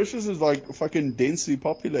 but Mauritius is like fucking densely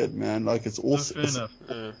populated, man. Like it's all fair enough.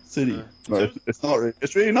 City. No, it's not.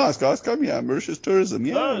 It's really nice, guys. Come here, Mauritius tourism.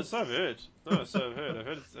 Yeah. No, so I've heard. I've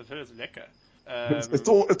heard it's lekker.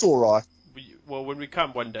 It's all right. Well, when we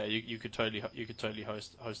come one day, you could totally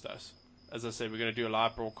host us. As I said, we're going to do a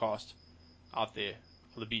live broadcast out there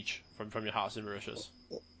on the beach from your house in Mauritius.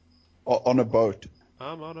 On a boat.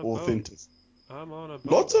 I'm on a Authentic. boat. I'm on a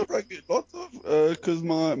boat. Lots of, because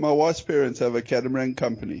my wife's parents have a catamaran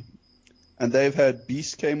company, and they've had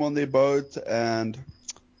Beast came on their boat, and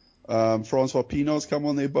Francois Pinault's come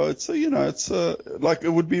on their boat. So, it's like it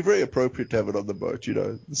would be very appropriate to have it on the boat,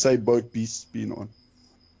 the same boat Beast's been on.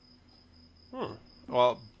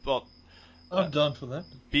 Well, I'm down for that.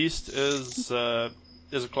 Beast is a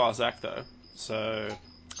class act, though. So,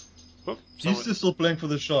 Beast is still playing for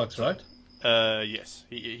the Sharks, right? Yes,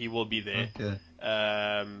 he will be there. Okay.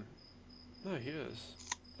 No, he is.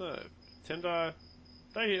 No, Tendai.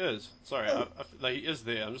 No, he is. Sorry, he is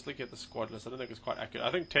there. I'm just looking at the squad list. I don't think it's quite accurate.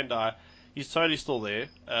 I think Tendai, he's totally still there.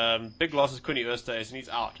 Big loss is Kuni Oosthuizen, and he's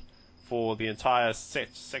out for the entire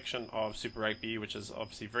section of Super Rugby, which is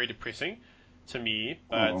obviously very depressing to me.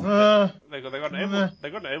 But they got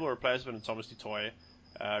an able replacement in Thomas du Toit,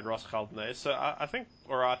 Ross Geldenhuys. So I think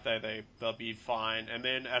alright, they'll be fine. And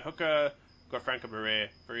then at hooker, got Franco Marais,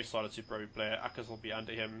 very solid Super Rugby player. Akas will be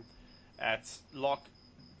under him. At lock,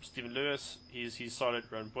 Stephen Lewis, he's solid.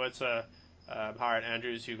 Ron Buerta, Hired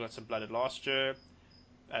Andrews, who got some blooded last year.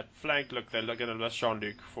 At flank, look, they're going to miss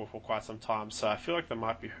Jean-Luc for quite some time, so I feel like they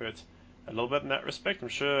might be hurt a little bit in that respect. I'm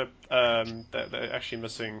sure they're actually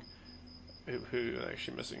missing. Who are they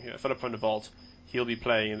actually missing here? Philip van der Walt, he'll be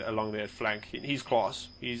playing along there at flank. He's class.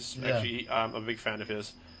 He's actually I'm a big fan of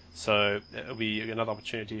his. So it'll be another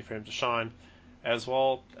opportunity for him to shine as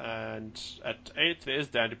well. And at 8, there's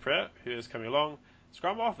Dan Dupre, who is coming along.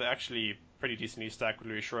 Scrum half, they're actually pretty decently stacked with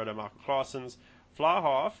Louis Schroeder, Michael Claessens. Fly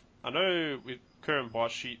half, I know with Curran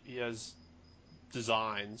Bosch, he has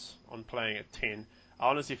designs on playing at 10. I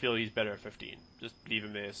honestly feel he's better at 15. Just leave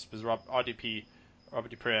him there. Because RDP, Robert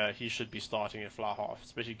Dupre, he should be starting at fly half,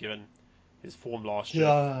 especially given his form last year.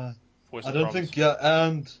 Yeah, I don't think. Yeah,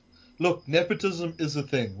 and look, nepotism is a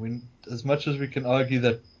thing. As much as we can argue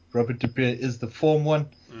that Robert Dupre is the form one,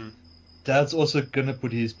 Dad's also gonna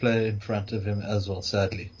put his player in front of him as well.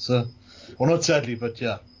 Sadly, so, well, not sadly, but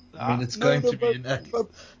yeah. I mean, it's going to be an act.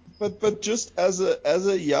 But just as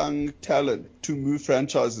a young talent to move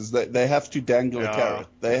franchises, they have to dangle a carrot.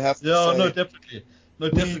 They have to say, no,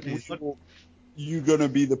 definitely. You're gonna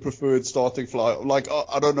be the preferred starting flyer. Like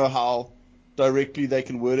I don't know how directly they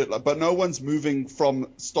can word it, but no one's moving from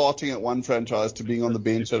starting at one franchise to being on the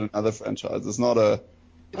bench at another franchise. It's not a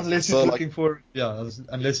unless he's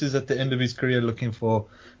unless he's at the end of his career looking for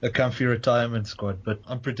a comfy retirement squad. But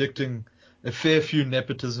I'm predicting a fair few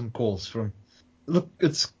nepotism calls from. Look,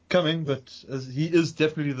 it's coming, but he is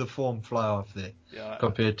definitely the form fly off there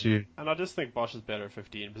compared to. And I just think Bosch is better at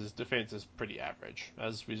 15 because his defense is pretty average,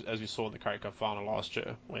 as we saw in the Currie Cup final last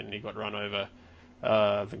year when he got run over,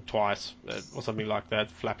 I think twice or something like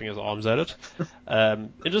that, flapping his arms at it.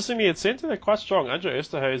 Interestingly, at centre they're quite strong. Andre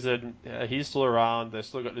Esterhuizen, he's still around. They've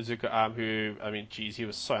still got Lizuka who, I mean, geez, he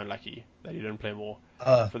was so unlucky that he didn't play more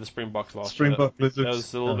for the Springboks last year. Springbok Lizuka. That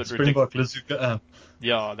was a little bit ridiculous. Springbok Lizuka.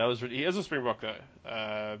 Yeah, that was he is a Springbok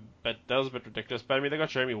though, but that was a bit ridiculous. But I mean, they got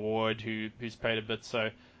Jeremy Ward who's played a bit, so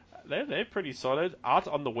they're pretty solid. Out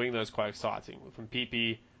on the wing, though, is quite exciting. From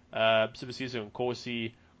PP, Sibusiso and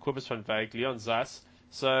Corsi, Cobus van Wyk, Leon Zas.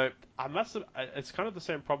 So it's kind of the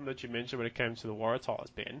same problem that you mentioned when it came to the Waratahs,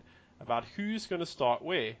 Ben, about who's going to start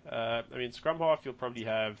where. I mean, scrum half, you'll probably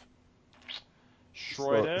have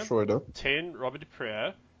Schroeder. 10, Robert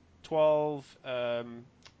Dupre, 12, I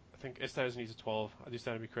think Esterhuizen needs a 12. I do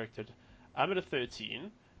stand to be corrected. I'm at a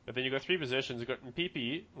 13, but then you've got 3 positions. You've got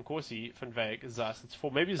Mpipi, Nkosi, Van Wyk, Zas. It's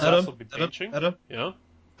 4. Maybe Zas will be benching.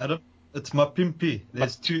 Adam, it's Mapimpi.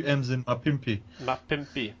 There's 2 M's in Mapimpi.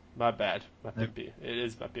 Mapimpi. My bad. Mapimpi. It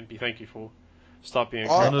is Mapimpi. Thank you for stopping.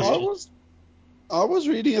 I was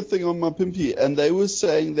reading a thing on Mapimpi, and they were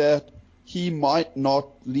saying that he might not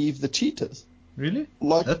leave the Cheetahs. Really?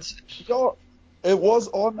 It was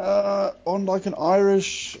on like an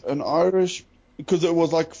Irish because it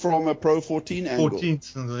was like from a Pro 14 angle.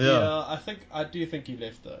 14th, yeah. I do think he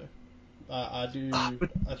left though. I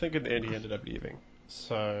think in the end he ended up leaving.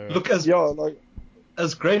 So look,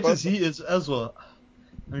 as great as he is as well,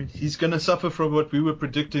 I mean, he's going to suffer from what we were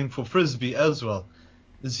predicting for Frisbee as well,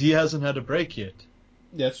 is he hasn't had a break yet.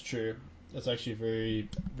 That's true. That's actually a very,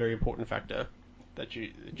 very important factor. That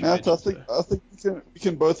you Matt, I think we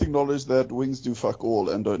can both acknowledge that wings do fuck all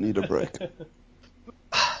and don't need a break.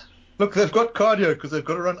 Look, they've got cardio because they've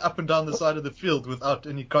got to run up and down the side of the field without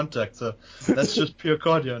any contact, so that's just pure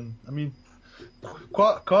cardio. And, I mean,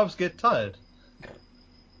 calves get tired.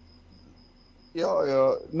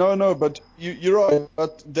 Yeah. No, but you're right.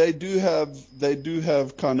 But they do have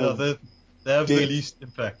kind of. They have the least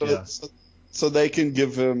impact. Yeah. So they can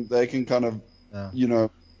kind of,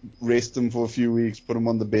 rest him for a few weeks, put him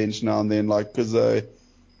on the bench now and then, like because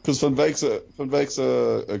Van Wyk's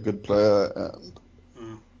a good player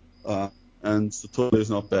and Satole's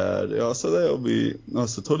not bad. Yeah, so they'll be. No,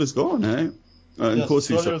 Satole's gone, eh? And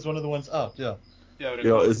Satola was one of the ones out. Yeah.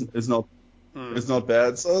 It's not. It's not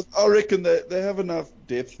bad. So I reckon they have enough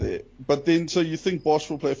depth there. But then, so you think Bosch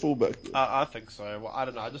will play fullback? I think so. Well, I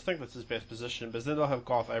don't know. I just think that's his best position. But then they'll have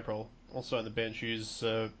Garth April also on the bench, who's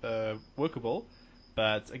workable.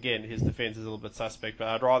 But again, his defense is a little bit suspect. But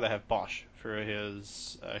I'd rather have Bosch for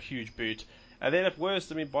his huge boot. And then at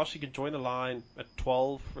worst, I mean, Bosch, he could join the line at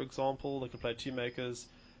 12, for example. They could play 2 makers,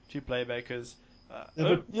 2 playmakers.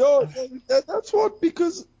 That's what,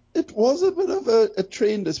 because it was a bit of a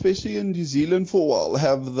trend, especially in New Zealand for a while.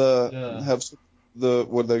 Have the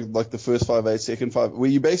first 5/8, second 5, where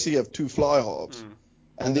you basically have 2 fly halves,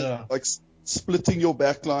 and then like splitting your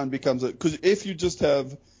back line becomes because if you just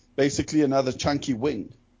have basically another chunky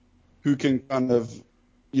wing who can kind of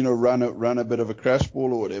run a bit of a crash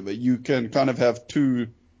ball or whatever, you can kind of have two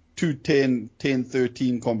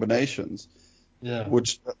 10-13 combinations,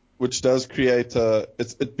 which does create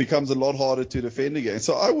it becomes a lot harder to defend against.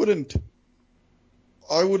 So I wouldn't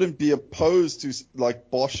be opposed to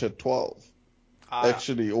like Bosch at 12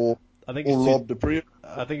 actually, or Rob Dupre.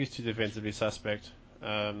 I think he's too defensively suspect.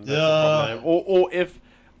 That's Yeah. the problem. Or if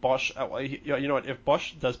Bosch, you know what? If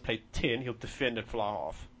Bosch does play 10, he'll defend at fly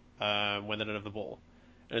half when they don't have the ball.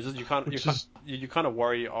 And it's just you kind of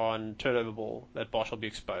worry on turnover ball that Bosch will be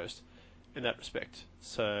exposed in that respect.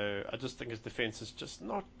 So I just think his defense is just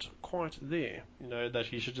not quite there. You know, that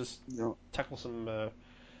he should just tackle some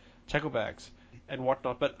tackle bags and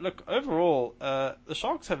whatnot. But look, overall, the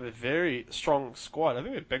Sharks have a very strong squad. I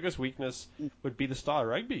think their biggest weakness would be the style of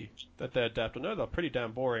rugby that they adapt. I know they're pretty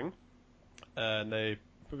damn boring, and they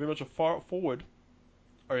very much a far forward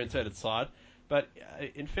orientated side. But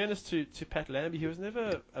in fairness to Pat Lambie, he was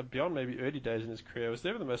never, beyond maybe early days in his career, was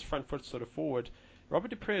never the most front foot sort of forward. Robert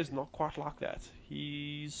du Preez is not quite like that.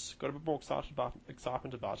 He's got a bit more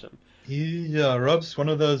excitement about him. Rob's one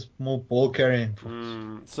of those more ball carrying.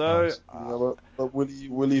 But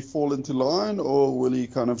will he fall into line, or will he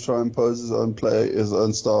kind of try and pose his own play, his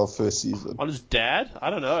own style first season? On his dad? I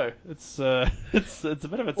don't know. It's a bit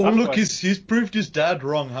of a tough look, one. he's proved his dad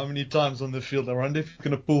wrong how many times on the field. I wonder if he's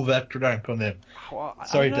going to pull that crank on them. Well,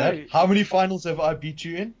 Sorry, Dad. How many finals have I beat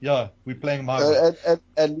you in? Yeah, we're playing my way.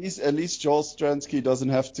 At least Joel Stransky doesn't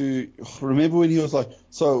have to. Remember when he was like,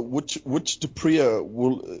 so which Dupree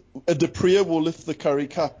will lift the Curry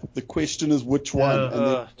Cup? The question is which one? Yeah. And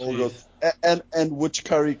then Joel goes, and which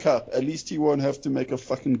Curry Cup? At least he won't have to make a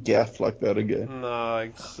fucking gaff like that again. No,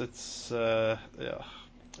 it's good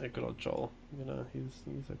old Joel. You know,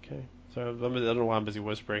 he's okay. So I don't know why I'm busy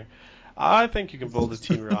whispering. I think you can build a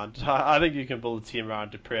team around. I think you can build a team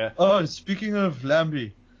around Dupree. Oh, speaking of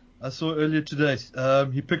Lambie, I saw earlier today.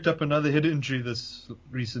 He picked up another head injury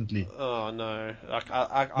recently. Oh no!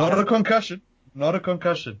 Not a concussion. Not a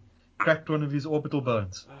concussion. Cracked one of his orbital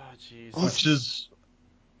bones. Oh jeez. Which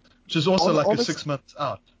is also like a 6 months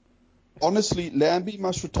out. Honestly, Lambie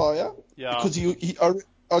must retire. Yeah. Because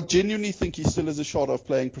I genuinely think he still has a shot of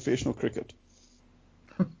playing professional cricket.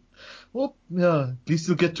 Well, yeah, at least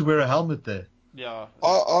he'll get to wear a helmet there. Yeah.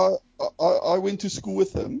 I went to school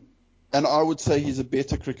with him, and I would say he's a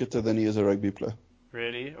better cricketer than he is a rugby player.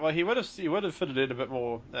 Really? Well, he would have fitted in a bit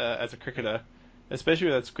more as a cricketer, especially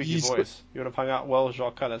with that squeaky voice. He would have hung out well with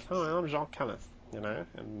Jacques Callis. Oh, I'm Jacques Callis, you know.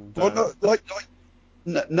 And like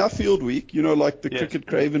Nuffield week, you know, like the Cricket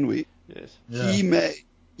Craven week. Yes. Yeah.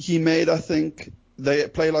 He made I think they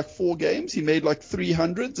play like 4 games. He made like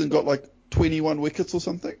 300s and got like 21 wickets or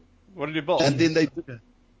something. What did he bowl? And then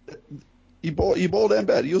he bowled damn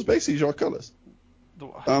bad. He was basically Jacques Callis. I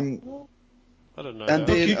don't know.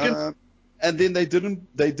 And then they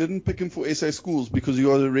didn't pick him for SA Schools because he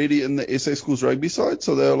was already in the SA Schools rugby side.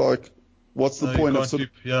 So they were like, what's the point of sort of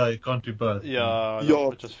you can't do both.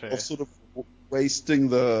 Which is fair. Of sort of wasting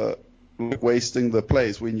the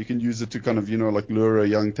plays when you can use it to kind of, you know, like lure a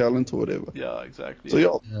young talent or whatever. Yeah, exactly.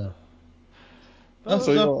 So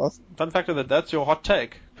Fun fact of that's your hot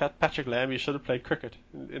take. Patrick Lambie should have played cricket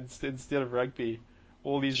instead of rugby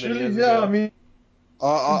all these many years ago. Yeah, I mean,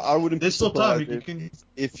 I wouldn't. There's still time.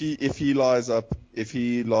 If he lies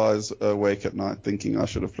awake at night thinking I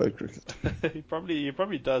should have played cricket. he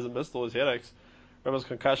probably does and missed all his headaches. Remember his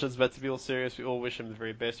concussions, but to be all serious, we all wish him the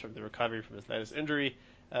very best from the recovery from his latest injury,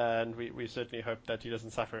 and we certainly hope that he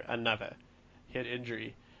doesn't suffer another head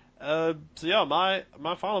injury. So yeah, my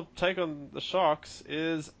final take on the Sharks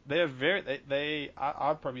is they're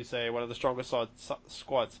I'd probably say one of the strongest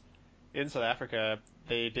squads in South Africa.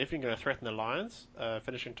 They're definitely going to threaten the Lions,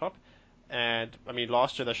 finishing top. And I mean,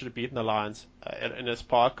 last year they should have beaten the Lions in this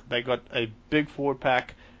park. They got a big forward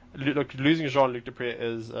pack. Look, losing Jean-Luc du Preez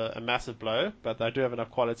is a massive blow, but they do have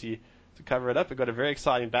enough quality to cover it up. They've got a very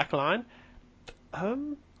exciting back line. I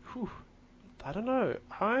don't know.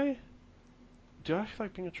 Do I feel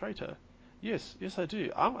like being a traitor? Yes, I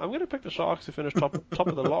do. I'm going to pick the Sharks to finish top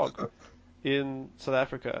of the log in South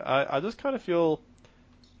Africa. I just kind of feel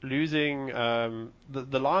losing.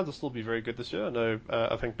 The Lions will still be very good this year. I know.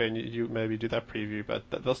 I think Ben, you maybe do that preview, but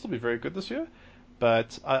they'll still be very good this year.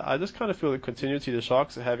 But I just kind of feel the continuity the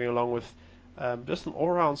Sharks are having, along with just an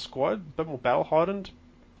all-round squad, a bit more battle-hardened.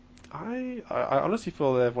 I honestly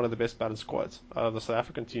feel they have one of the best balanced squads out of the South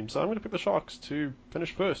African team. So I'm going to pick the Sharks to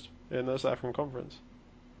finish first in the South African Conference.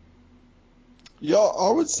 Yeah,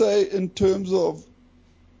 I would say in terms of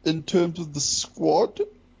the squad,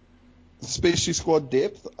 especially squad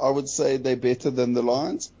depth, I would say they're better than the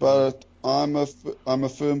Lions. But I'm a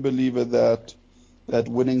firm believer that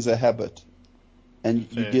winning's a habit, and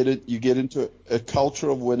you get into a culture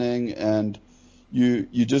of winning, and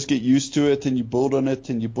you just get used to it, and you build on it,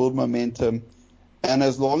 and you build momentum. And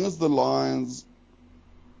as long as the Lions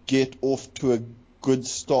get off to a good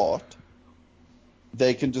start,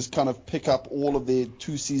 they can just kind of pick up all of their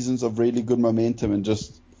 2 seasons of really good momentum and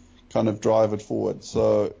just kind of drive it forward.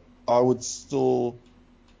 So I would still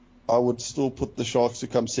put the Sharks to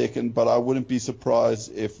come second, but I wouldn't be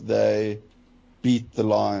surprised if they beat the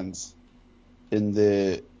Lions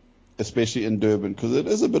especially in Durban, because it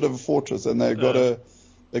is a bit of a fortress, and they got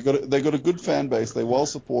a good fan base. They're well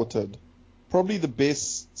supported, probably the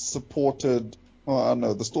best supported. Well, I don't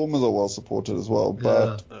know, the Stormers are well supported as well,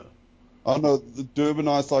 but I don't know, the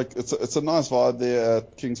Durbanites, like it's a nice vibe there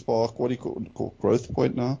at Kings Park. What do you call Growth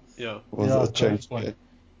Point now? Yeah, it changed?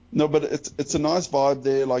 No, but it's a nice vibe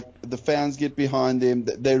there. Like the fans get behind them.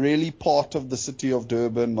 They're really part of the city of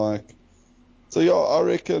Durban. Like, so yeah, I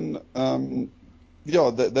reckon.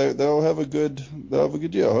 They'll have a good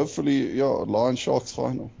year. Hopefully, Lions Sharks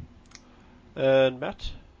final. And Matt?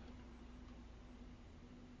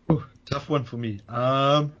 Ooh, tough one for me.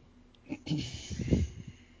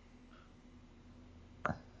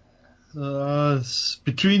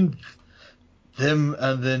 Between them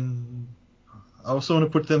and then I also want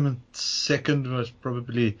to put them in second, was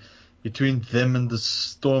probably between them and the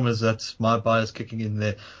Stormers. That's my bias kicking in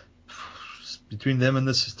there. Between them and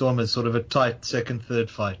the Stormers, sort of a tight second, third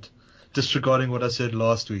fight. Disregarding what I said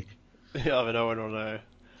last week. Yeah, but no one will know.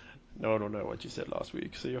 No one will know what you said last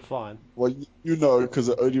week, so you're fine. Well, you know, because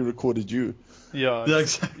I only recorded you. Yeah,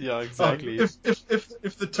 exactly.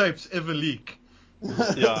 If the tapes ever leak.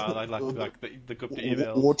 Yeah, like the Gupta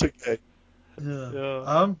emails. Watergate.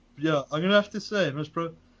 I'm gonna have to say, most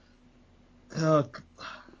pro.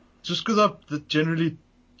 Just because I'm generally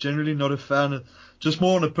not a fan of, just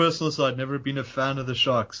more on a personal side, never been a fan of the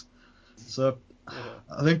Sharks. So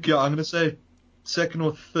I think I'm gonna say second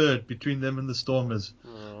or third between them and the Stormers.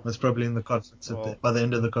 That's probably in the conference by the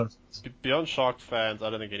end of the conference. Beyond Sharks fans,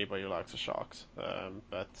 I don't think anybody likes the Sharks,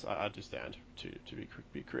 but I do stand to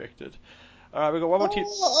be corrected. All right, we got one more team.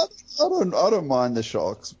 I don't mind the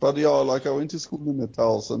Sharks, but like I went to school in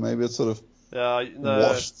Natal, so maybe it's sort of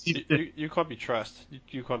washed. You can't be trusted.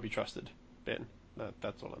 You can't be trusted, Ben.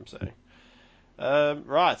 That's all I'm saying.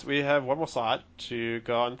 Right, we have one more side to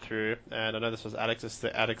go on through, and I know this was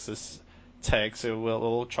Alex's take, so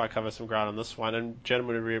we'll try to cover some ground on this one. And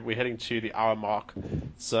gentlemen, we're heading to the hour mark,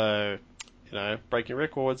 so breaking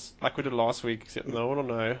records like we did last week, except no one will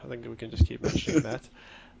know. I think we can just keep mentioning that.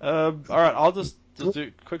 All right, I'll just do a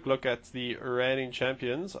quick look at the reigning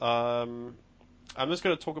champions. I'm just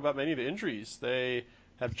going to talk about mainly the injuries. They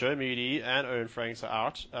have Joe Meady and Owen Franks are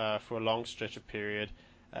out for a long stretch of period,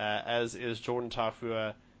 as is Jordan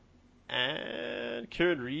Taufua and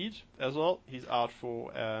Kieran Reid as well. He's out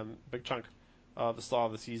for a big chunk of the start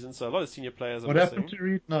of the season. So a lot of senior players are missing. What happened to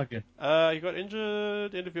Reid now again? He got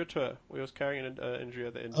injured end of your tour. He was carrying an injury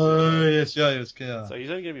at the end of your tour. Yes, he was. Yeah. So he's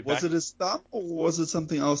only going to be back. Was it his thumb or was it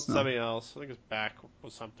something else now? Something else. I think it's back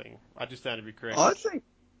or something. I do stand to be correct.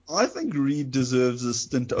 I think Reid deserves a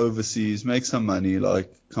stint overseas, make some money.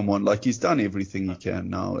 Like, come on, like he's done everything he can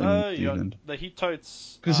now in New Zealand. The Heat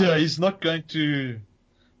totes. Because he's not going to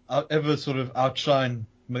ever sort of outshine.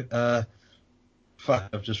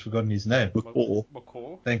 I've just forgotten his name.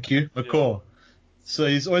 McCaw. Thank you, McCaw. Yeah. So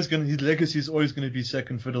his legacy is always going to be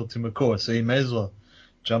second fiddle to McCaw. So he may as well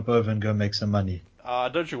jump over and go make some money.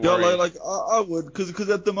 Don't you worry. Yeah, I would, because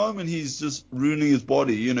at the moment he's just ruining his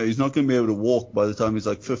body. He's not going to be able to walk by the time he's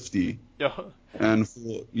like 50. Yeah. And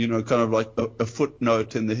for kind of like a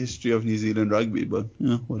footnote in the history of New Zealand rugby, but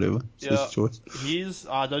whatever. It's his choice. He's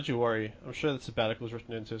don't you worry. I'm sure the sabbatical is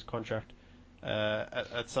written into his contract.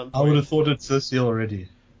 At some point. I would have thought it's this year already,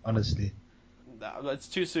 honestly. No, it's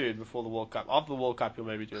too soon before the World Cup. After the World Cup, you'll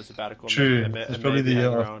maybe do a sabbatical. True. It's probably the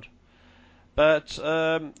year around. But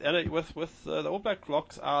with the All Black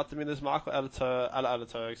locks out, I mean, there's Michael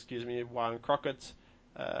Alito, Warren Crockett.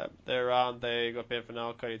 They're around. They got Ben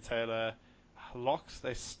Fennell, Cody Taylor. Locks,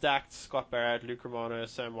 they stacked Scott Barrett, Luke Romano,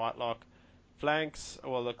 Sam Whitelock. Flanks,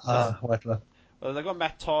 Whitelock. Well, they got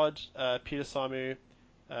Matt Todd, Peter Samu.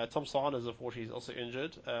 Tom Sanders, unfortunately, is also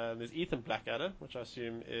injured. There's Ethan Blackadder, which I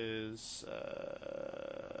assume is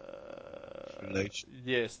relation.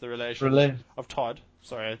 Yes, the relation of Todd.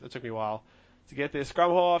 Sorry, it took me a while to get there.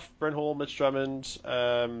 Scrum half, Brent Hall, Mitch Drummond,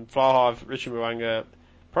 fly half, Richard Mwanga.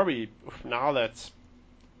 Probably now that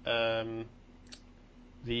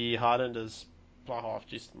the Highlanders fly half,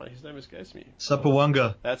 his name escapes me.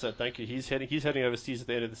 Sapawanga. That's it. Thank you. He's heading overseas at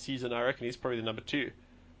the end of the season. I reckon he's probably the number 2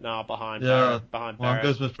 now behind Barrett.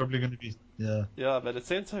 Wanga's was probably going to be but at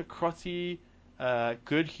centre, Crotty,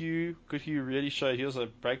 Goodhue really showed he was a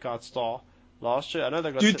breakout star last year. I know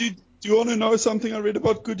they got. Do you want to know something I read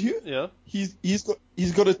about Goodhue? Yeah. He's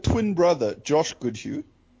got a twin brother, Josh Goodhue,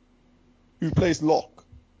 who plays lock.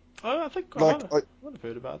 Oh, I think I might have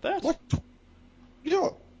heard about that. What? Yeah.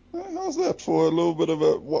 How's that for a little bit of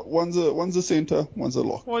a one's a center, one's a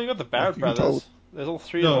lock. Well, you got the Barrett You can tell. brothers. There's all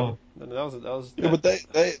three of them. And that was Yeah, but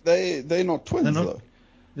they're not twins They're not- though.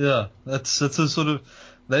 Yeah, that's a sort of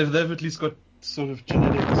they've at least got sort of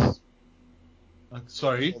genetics.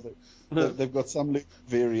 Sorry. They've got some little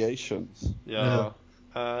variations. Yeah.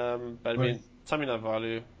 But I mean, Tami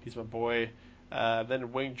Navalu, he's my boy.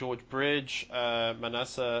 Then wing George Bridge,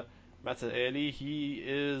 Manasa Mataeli, he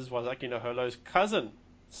is Wazaki Noholo's cousin,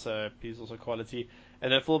 so he's also quality.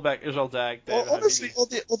 And then fullback Israel Dag. David Honestly, Havili. are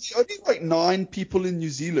there only like 9 people in New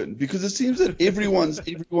Zealand? Because it seems that everyone's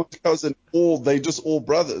cousin, or they just all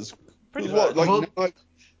brothers. Pretty What, much. like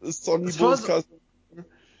Sonny Ball's cousin?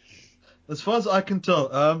 As far as I can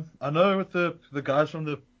tell, I know with the guys from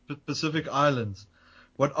the Pacific Islands,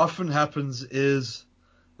 what often happens is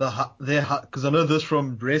because I know this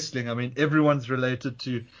from wrestling. I mean, everyone's related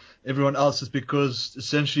to everyone else is because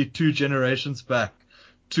essentially 2 generations back,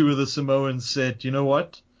 2 of the Samoans said, you know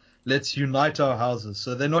what? Let's unite our houses.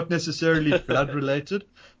 So they're not necessarily blood related,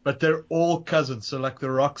 but they're all cousins. So like the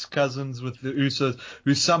Rock's cousins with the Usos,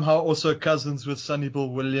 who's somehow also cousins with Sonny Bill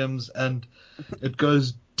Williams, and it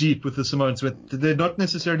goes deep with the Samoans. They're not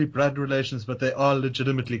necessarily blood relations, but they are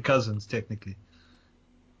legitimately cousins technically.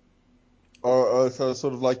 Or so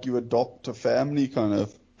sort of like you adopt a family kind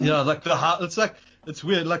of. Yeah, like it's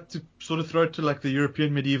weird, like to sort of throw it to like the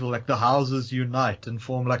European medieval, like the houses unite and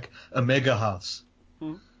form like a mega house.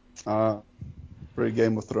 Very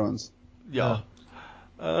Game of Thrones. Yeah.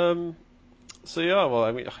 So yeah, well,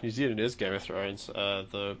 I mean, New Zealand is Game of Thrones.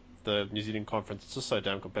 The New Zealand conference is just so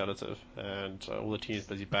damn competitive, and all the teams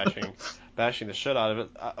busy bashing the shit out of it.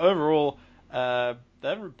 Overall, they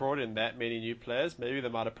haven't brought in that many new players. Maybe they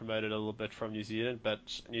might have promoted a little bit from New Zealand, but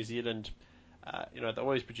New Zealand, they're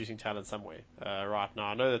always producing talent somewhere. Right now,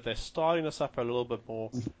 I know that they're starting to suffer a little bit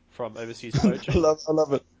more from overseas coaching. I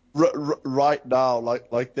love it. Right now,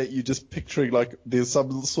 like that, you're just picturing like there's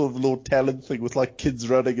some sort of little talent thing with like kids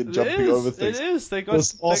running and jumping over things. It is. They got.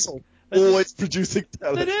 It's awesome. Always producing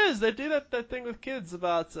talent. It is. They do that thing with kids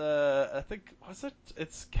about. I think was it?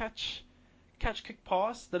 It's catch, kick,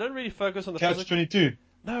 pass. They don't really focus on the Catch 22.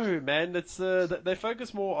 No, man. It's they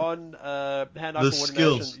focus more on hand-eye The coordination.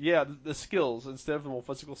 skills. Yeah, the skills instead of the more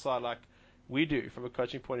physical side, like we do from a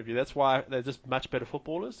coaching point of view. That's why they're just much better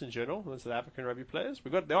footballers in general than South African rugby players.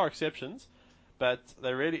 There are exceptions, but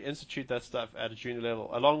they really institute that stuff at a junior level.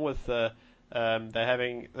 Along with they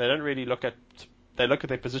don't really look at. They look at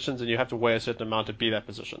their positions, and you have to weigh a certain amount to be that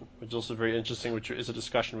position, which is also very interesting, which is a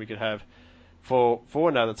discussion we could have for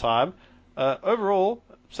another time. Overall,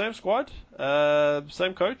 same squad,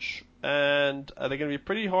 same coach, and they're going to be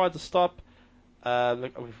pretty hard to stop.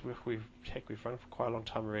 Look, we've run for quite a long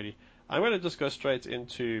time already. I'm going to just go straight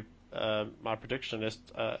into my prediction list,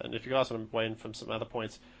 and if you guys want to weigh in from some other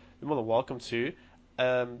points, you're more than welcome to.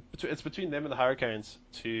 It's between them and the Hurricanes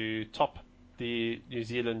to top the New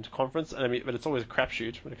Zealand conference, and I mean, but it's always a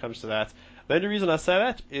crapshoot when it comes to that. The only reason I say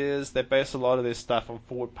that is they base a lot of their stuff on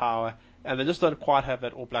forward power, and they just don't quite have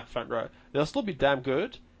that All Black front row. They'll still be damn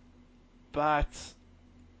good, but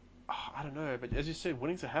I don't know. But as you said,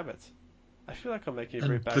 winning's a habit. I feel like I'm making a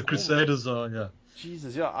very bad The call. Crusaders are, yeah.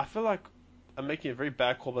 Jesus, yeah, I feel like I'm making a very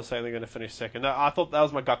bad call by saying they're going to finish second. No, I thought that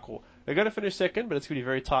was my gut call. They're going to finish second, but it's going to be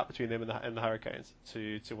very tight between them and the Hurricanes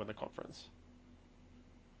to win the conference.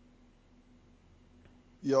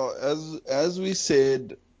 Yeah, as we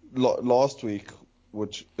said last week,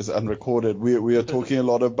 which is unrecorded, we are talking a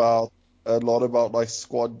lot about like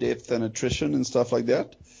squad depth and attrition and stuff like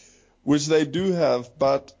that, which they do have.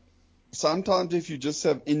 But sometimes if you just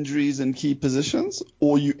have injuries in key positions,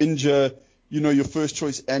 or you injure, your first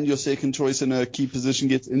choice and your second choice in a key position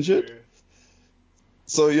gets injured.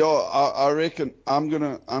 So yeah, I reckon I'm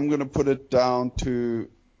gonna put it down to,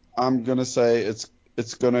 I'm gonna say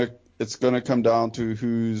it's gonna come down to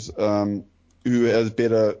who has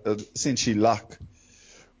better essentially luck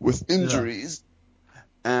with injuries. Yeah.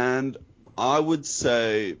 And I would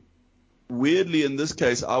say, weirdly in this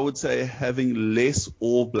case, I would say having less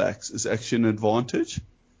All Blacks is actually an advantage,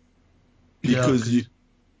 because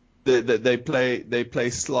they play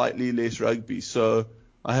slightly less rugby. So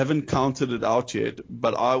I haven't counted it out yet,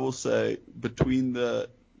 but I will say between the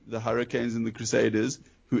Hurricanes and the Crusaders,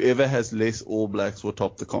 whoever has less All Blacks will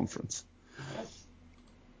top the conference.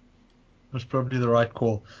 That's probably the right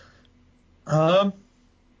call.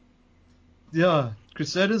 Yeah,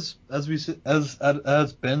 Crusaders,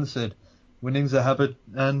 as Ben said, winning's a habit,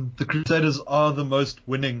 and the Crusaders are the most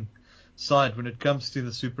winning side when it comes to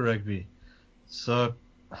the Super Rugby. So,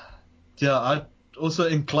 yeah, I'm also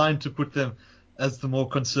inclined to put them as the more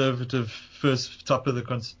conservative first top of their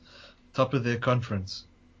conference.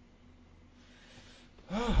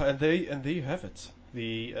 And there you have it.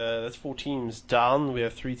 That's 4 teams down. We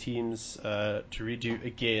have 3 teams to redo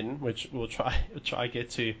again, which we'll try get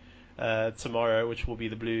to tomorrow, which will be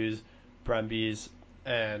the Blues, Brumbies,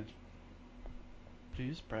 and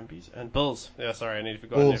Bills. Yeah, sorry, I nearly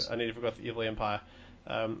forgot the Evil Empire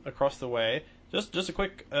across the way. Just a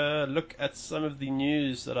quick look at some of the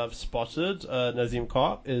news that I've spotted. Nazim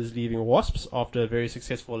Carr is leaving Wasps after a very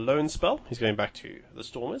successful loan spell. He's going back to the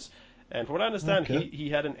Stormers. And from what I understand, he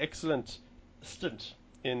had an excellent stint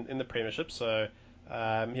in the Premiership. So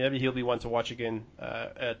maybe he'll be one to watch again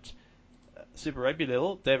at Super Rugby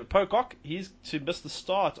level. David Pocock, he's to miss the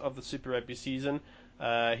start of the Super Rugby season.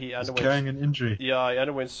 He's carrying an injury. Yeah, he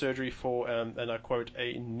underwent surgery for, and I quote,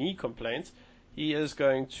 a knee complaint. He is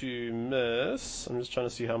going to miss. I'm just trying to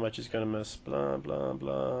see how much he's going to miss. Blah, blah,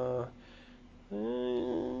 blah.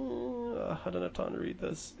 I don't have time to read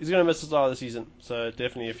this. He's going to miss the start of the season, so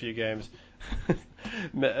definitely a few games.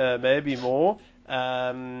 Maybe more.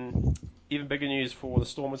 Even bigger news for the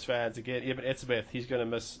Stormers fans. Again, Eben Etzebeth, he's going to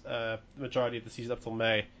miss the majority of the season up till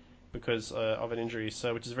May because of an injury.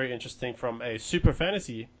 So, which is very interesting from a Super Rugby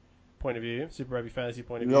fantasy point of view.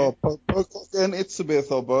 Yeah, Pocock and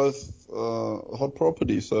Etzebeth are both hot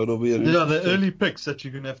properties, so it'll be the early picks that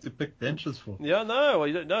you're going to have to pick benches for. Yeah, no, well,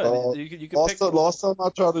 you don't know. You can pick. Last time I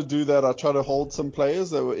tried to do that, I tried to hold some players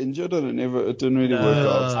that were injured, and it didn't really work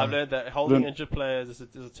out. I've learned that holding injured players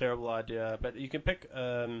is a terrible idea, but you can pick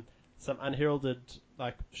some unheralded,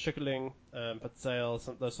 like Schikkeling,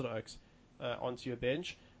 Patsale, those sort of oaks onto your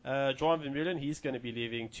bench. Johan Vermeulen, he's going to be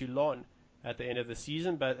leaving Toulon at the end of the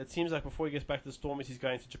season, but it seems like before he gets back to the Stormers, he's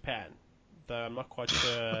going to Japan. Though I'm not quite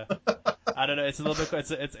sure. I don't know. It's a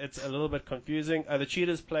little bit confusing. The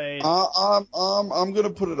Cheetahs play. I'm gonna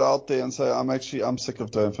put it out there and say I'm sick of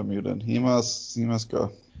Dan Vermeulen. He must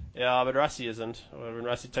go. Yeah, but Rassie isn't. When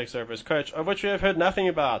Rassie takes over as coach, of which we have heard nothing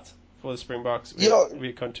about for the Springboks.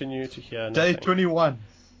 We continue to hear nothing. Day 21.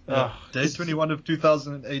 Day 21 of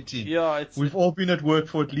 2018. Yeah, we've all been at work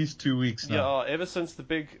for at least 2 weeks now. Yeah, ever since the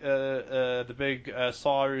big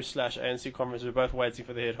SARU/ANC conference, we're both waiting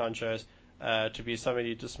for the head honchos to be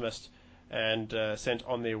summarily dismissed and sent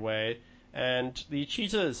on their way. And the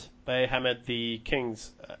Cheetahs, they hammered the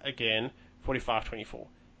Kings again, 45-24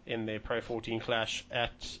 in their Pro 14 clash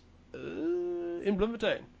in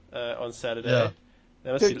Bloemfontein on Saturday. Yeah.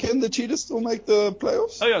 Can the Cheetahs still make the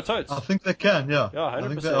playoffs? Oh yeah, totes. I think they can. Yeah. Yeah,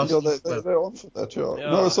 100%. They're on for that. Yeah.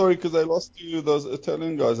 No, sorry, because they lost to those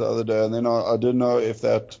Italian guys the other day, and then I didn't know if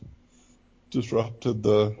that disrupted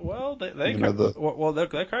the. Well,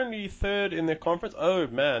 they're currently third in their conference. Oh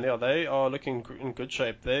man, yeah, they are looking in good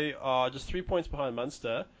shape. They are just 3 points behind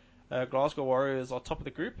Munster. Glasgow Warriors are top of the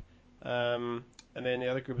group, and then the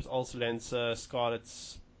other group is Ulster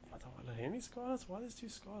Scarlets. Scarlets? Why there's 2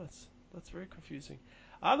 Scarlets? That's very confusing.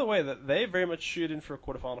 Either way, that they very much shoot in for a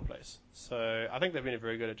quarterfinal place. So I think they've been a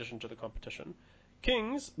very good addition to the competition.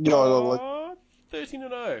 Kings are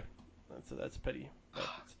 13-0. That's a pity.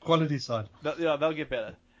 Quality side. They'll get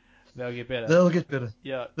better. They'll get better.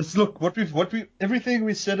 Yeah. Let's look everything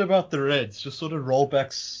we said about the Reds. Just sort of roll back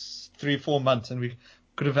 3-4 months, and we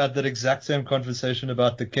could have had that exact same conversation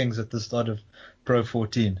about the Kings at the start of Pro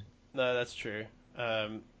 14. No, that's true.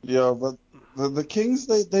 Yeah, but the Kings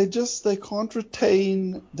they can't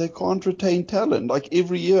retain talent. Like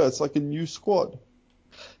every year, it's like a new squad.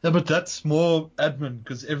 Yeah, but that's more admin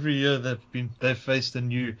because every year they've faced a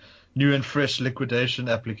new and fresh liquidation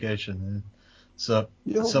application. So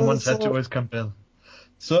someone's had to always come down.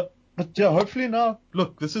 So, but yeah, hopefully now,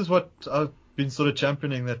 look, this is what I've been sort of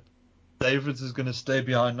championing, that Davids is going to stay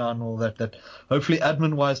behind now and all that. That hopefully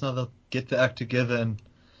admin wise now they'll get the act together, and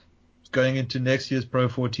going into next year's Pro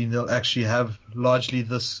 14, they'll actually have largely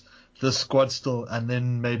this squad still, and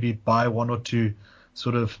then maybe buy 1 or 2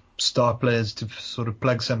 sort of star players to sort of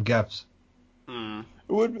plug some gaps. I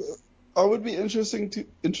would be interested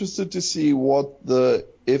to see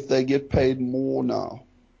if they get paid more now,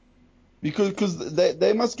 because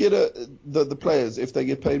they must get the players if they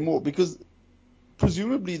get paid more, because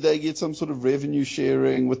presumably they get some sort of revenue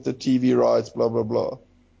sharing with the TV rights, blah blah blah.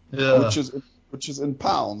 Yeah. Which is in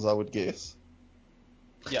pounds, I would guess.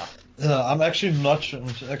 Yeah. I'm actually not sure.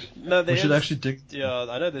 We should actually dig. Yeah,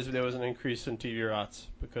 I know there was an increase in TV rights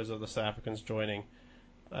because of the South Africans joining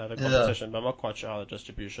the competition, but I'm not quite sure how the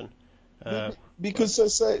distribution.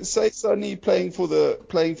 Because say suddenly playing for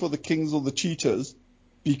the Kings or the Cheetahs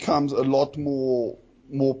becomes a lot more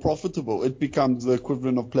profitable. It becomes the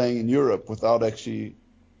equivalent of playing in Europe without actually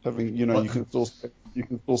having, you can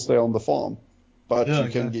still stay on the farm, but you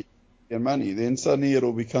can get money. Then suddenly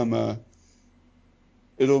it'll be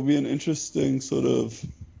an interesting sort of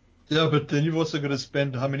Yeah, but then you've also got to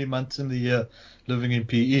spend how many months in the year living in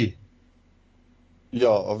PE? Yeah,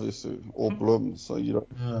 obviously, all bloom, so you don't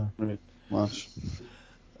Yeah. really much.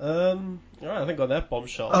 All right, I think on that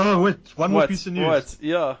bombshell. Oh, wait, one more What? piece of news. What?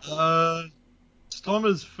 Yeah.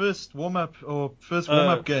 Stormers' first warm-up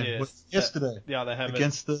game was Yes. yesterday Yeah, they hammered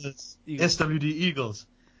against the Eagles. SWD Eagles.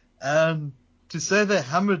 And to say they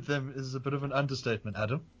hammered them is a bit of an understatement,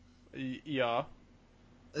 Adam. Yeah.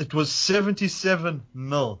 It was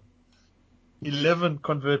 77-0. 11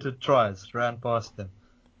 converted tries ran past them.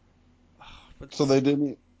 But So they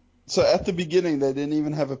didn't. So at the beginning, they didn't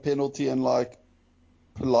even have a penalty and like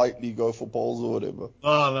politely go for balls or whatever.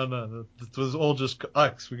 No. It was all just,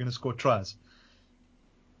 Ike's, we're going to score tries.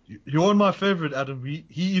 You're my favorite, Adam. He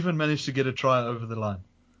even managed to get a try over the line.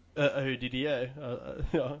 Didier.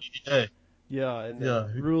 Yeah. Hey, Yeah, and yeah.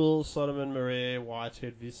 Rule, Solomon, Murray,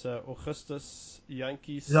 Whitehead, Visa, Augustus,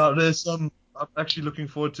 Yankees. Yeah, there's some. I'm actually looking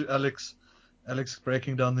forward to Alex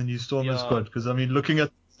breaking down the new Stormers Yeah. squad because I mean, looking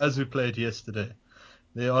at as we played yesterday,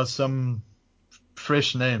 there are some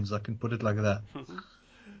fresh names. I can put it like that.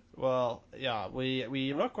 Well, yeah,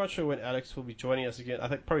 we're not quite sure when Alex will be joining us again. I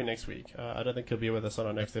think probably next week. I don't think he'll be with us on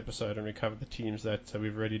our next episode and we cover the teams that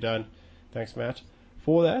we've already done. Thanks, Matt,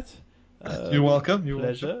 for that. You're welcome. You're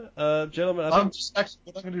Pleasure. welcome. Gentlemen, I I'm think just actually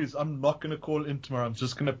what I'm gonna do is I'm not gonna call in tomorrow. I'm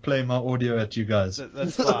just gonna play my audio at you guys.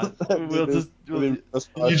 that's fine.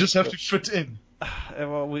 You just have to fit in.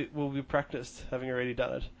 Well, we'll be practiced, having already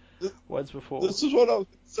done it once before. This is what I was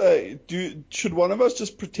going to say. Should one of us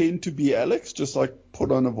just pretend to be Alex, just like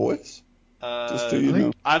put on a voice, just to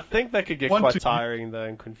know? I think that could get quite tiring though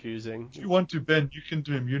and confusing. If you want to, Ben, you can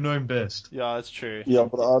do him. You know him best. Yeah, that's true. Yeah,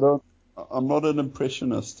 but I don't. I'm not an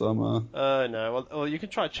impressionist. I'm a. No. Well, you can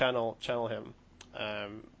try channel him.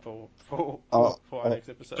 For our next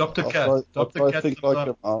episode. Dr. Cat. I'll think like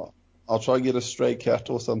him. I'll try to get a stray cat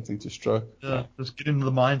or something to stroke. Yeah, just get into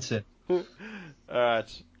the mindset. All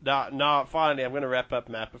right. Now, finally, I'm going to wrap up,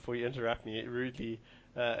 Matt, before you interrupt me rudely.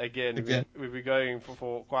 Again. We've been going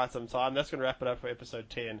for quite some time. That's going to wrap it up for episode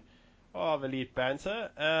 10 of Elite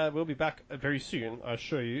Banter. We'll be back very soon, I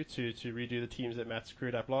assure you, to redo the teams that Matt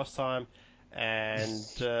screwed up last time. And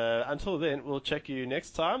until then, we'll check you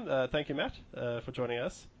next time. Thank you, Matt, for joining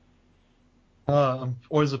us.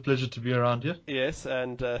 Always a pleasure to be around here. Yes,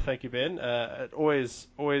 and thank you, Ben. Always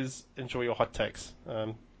enjoy your hot takes.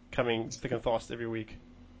 Coming thick and fast every week.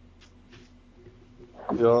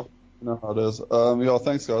 Yeah, you know how it is. Yeah,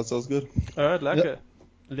 thanks guys. That was good. All right,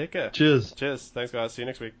 lekker. Cheers. Cheers. Thanks, guys. See you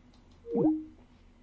next week.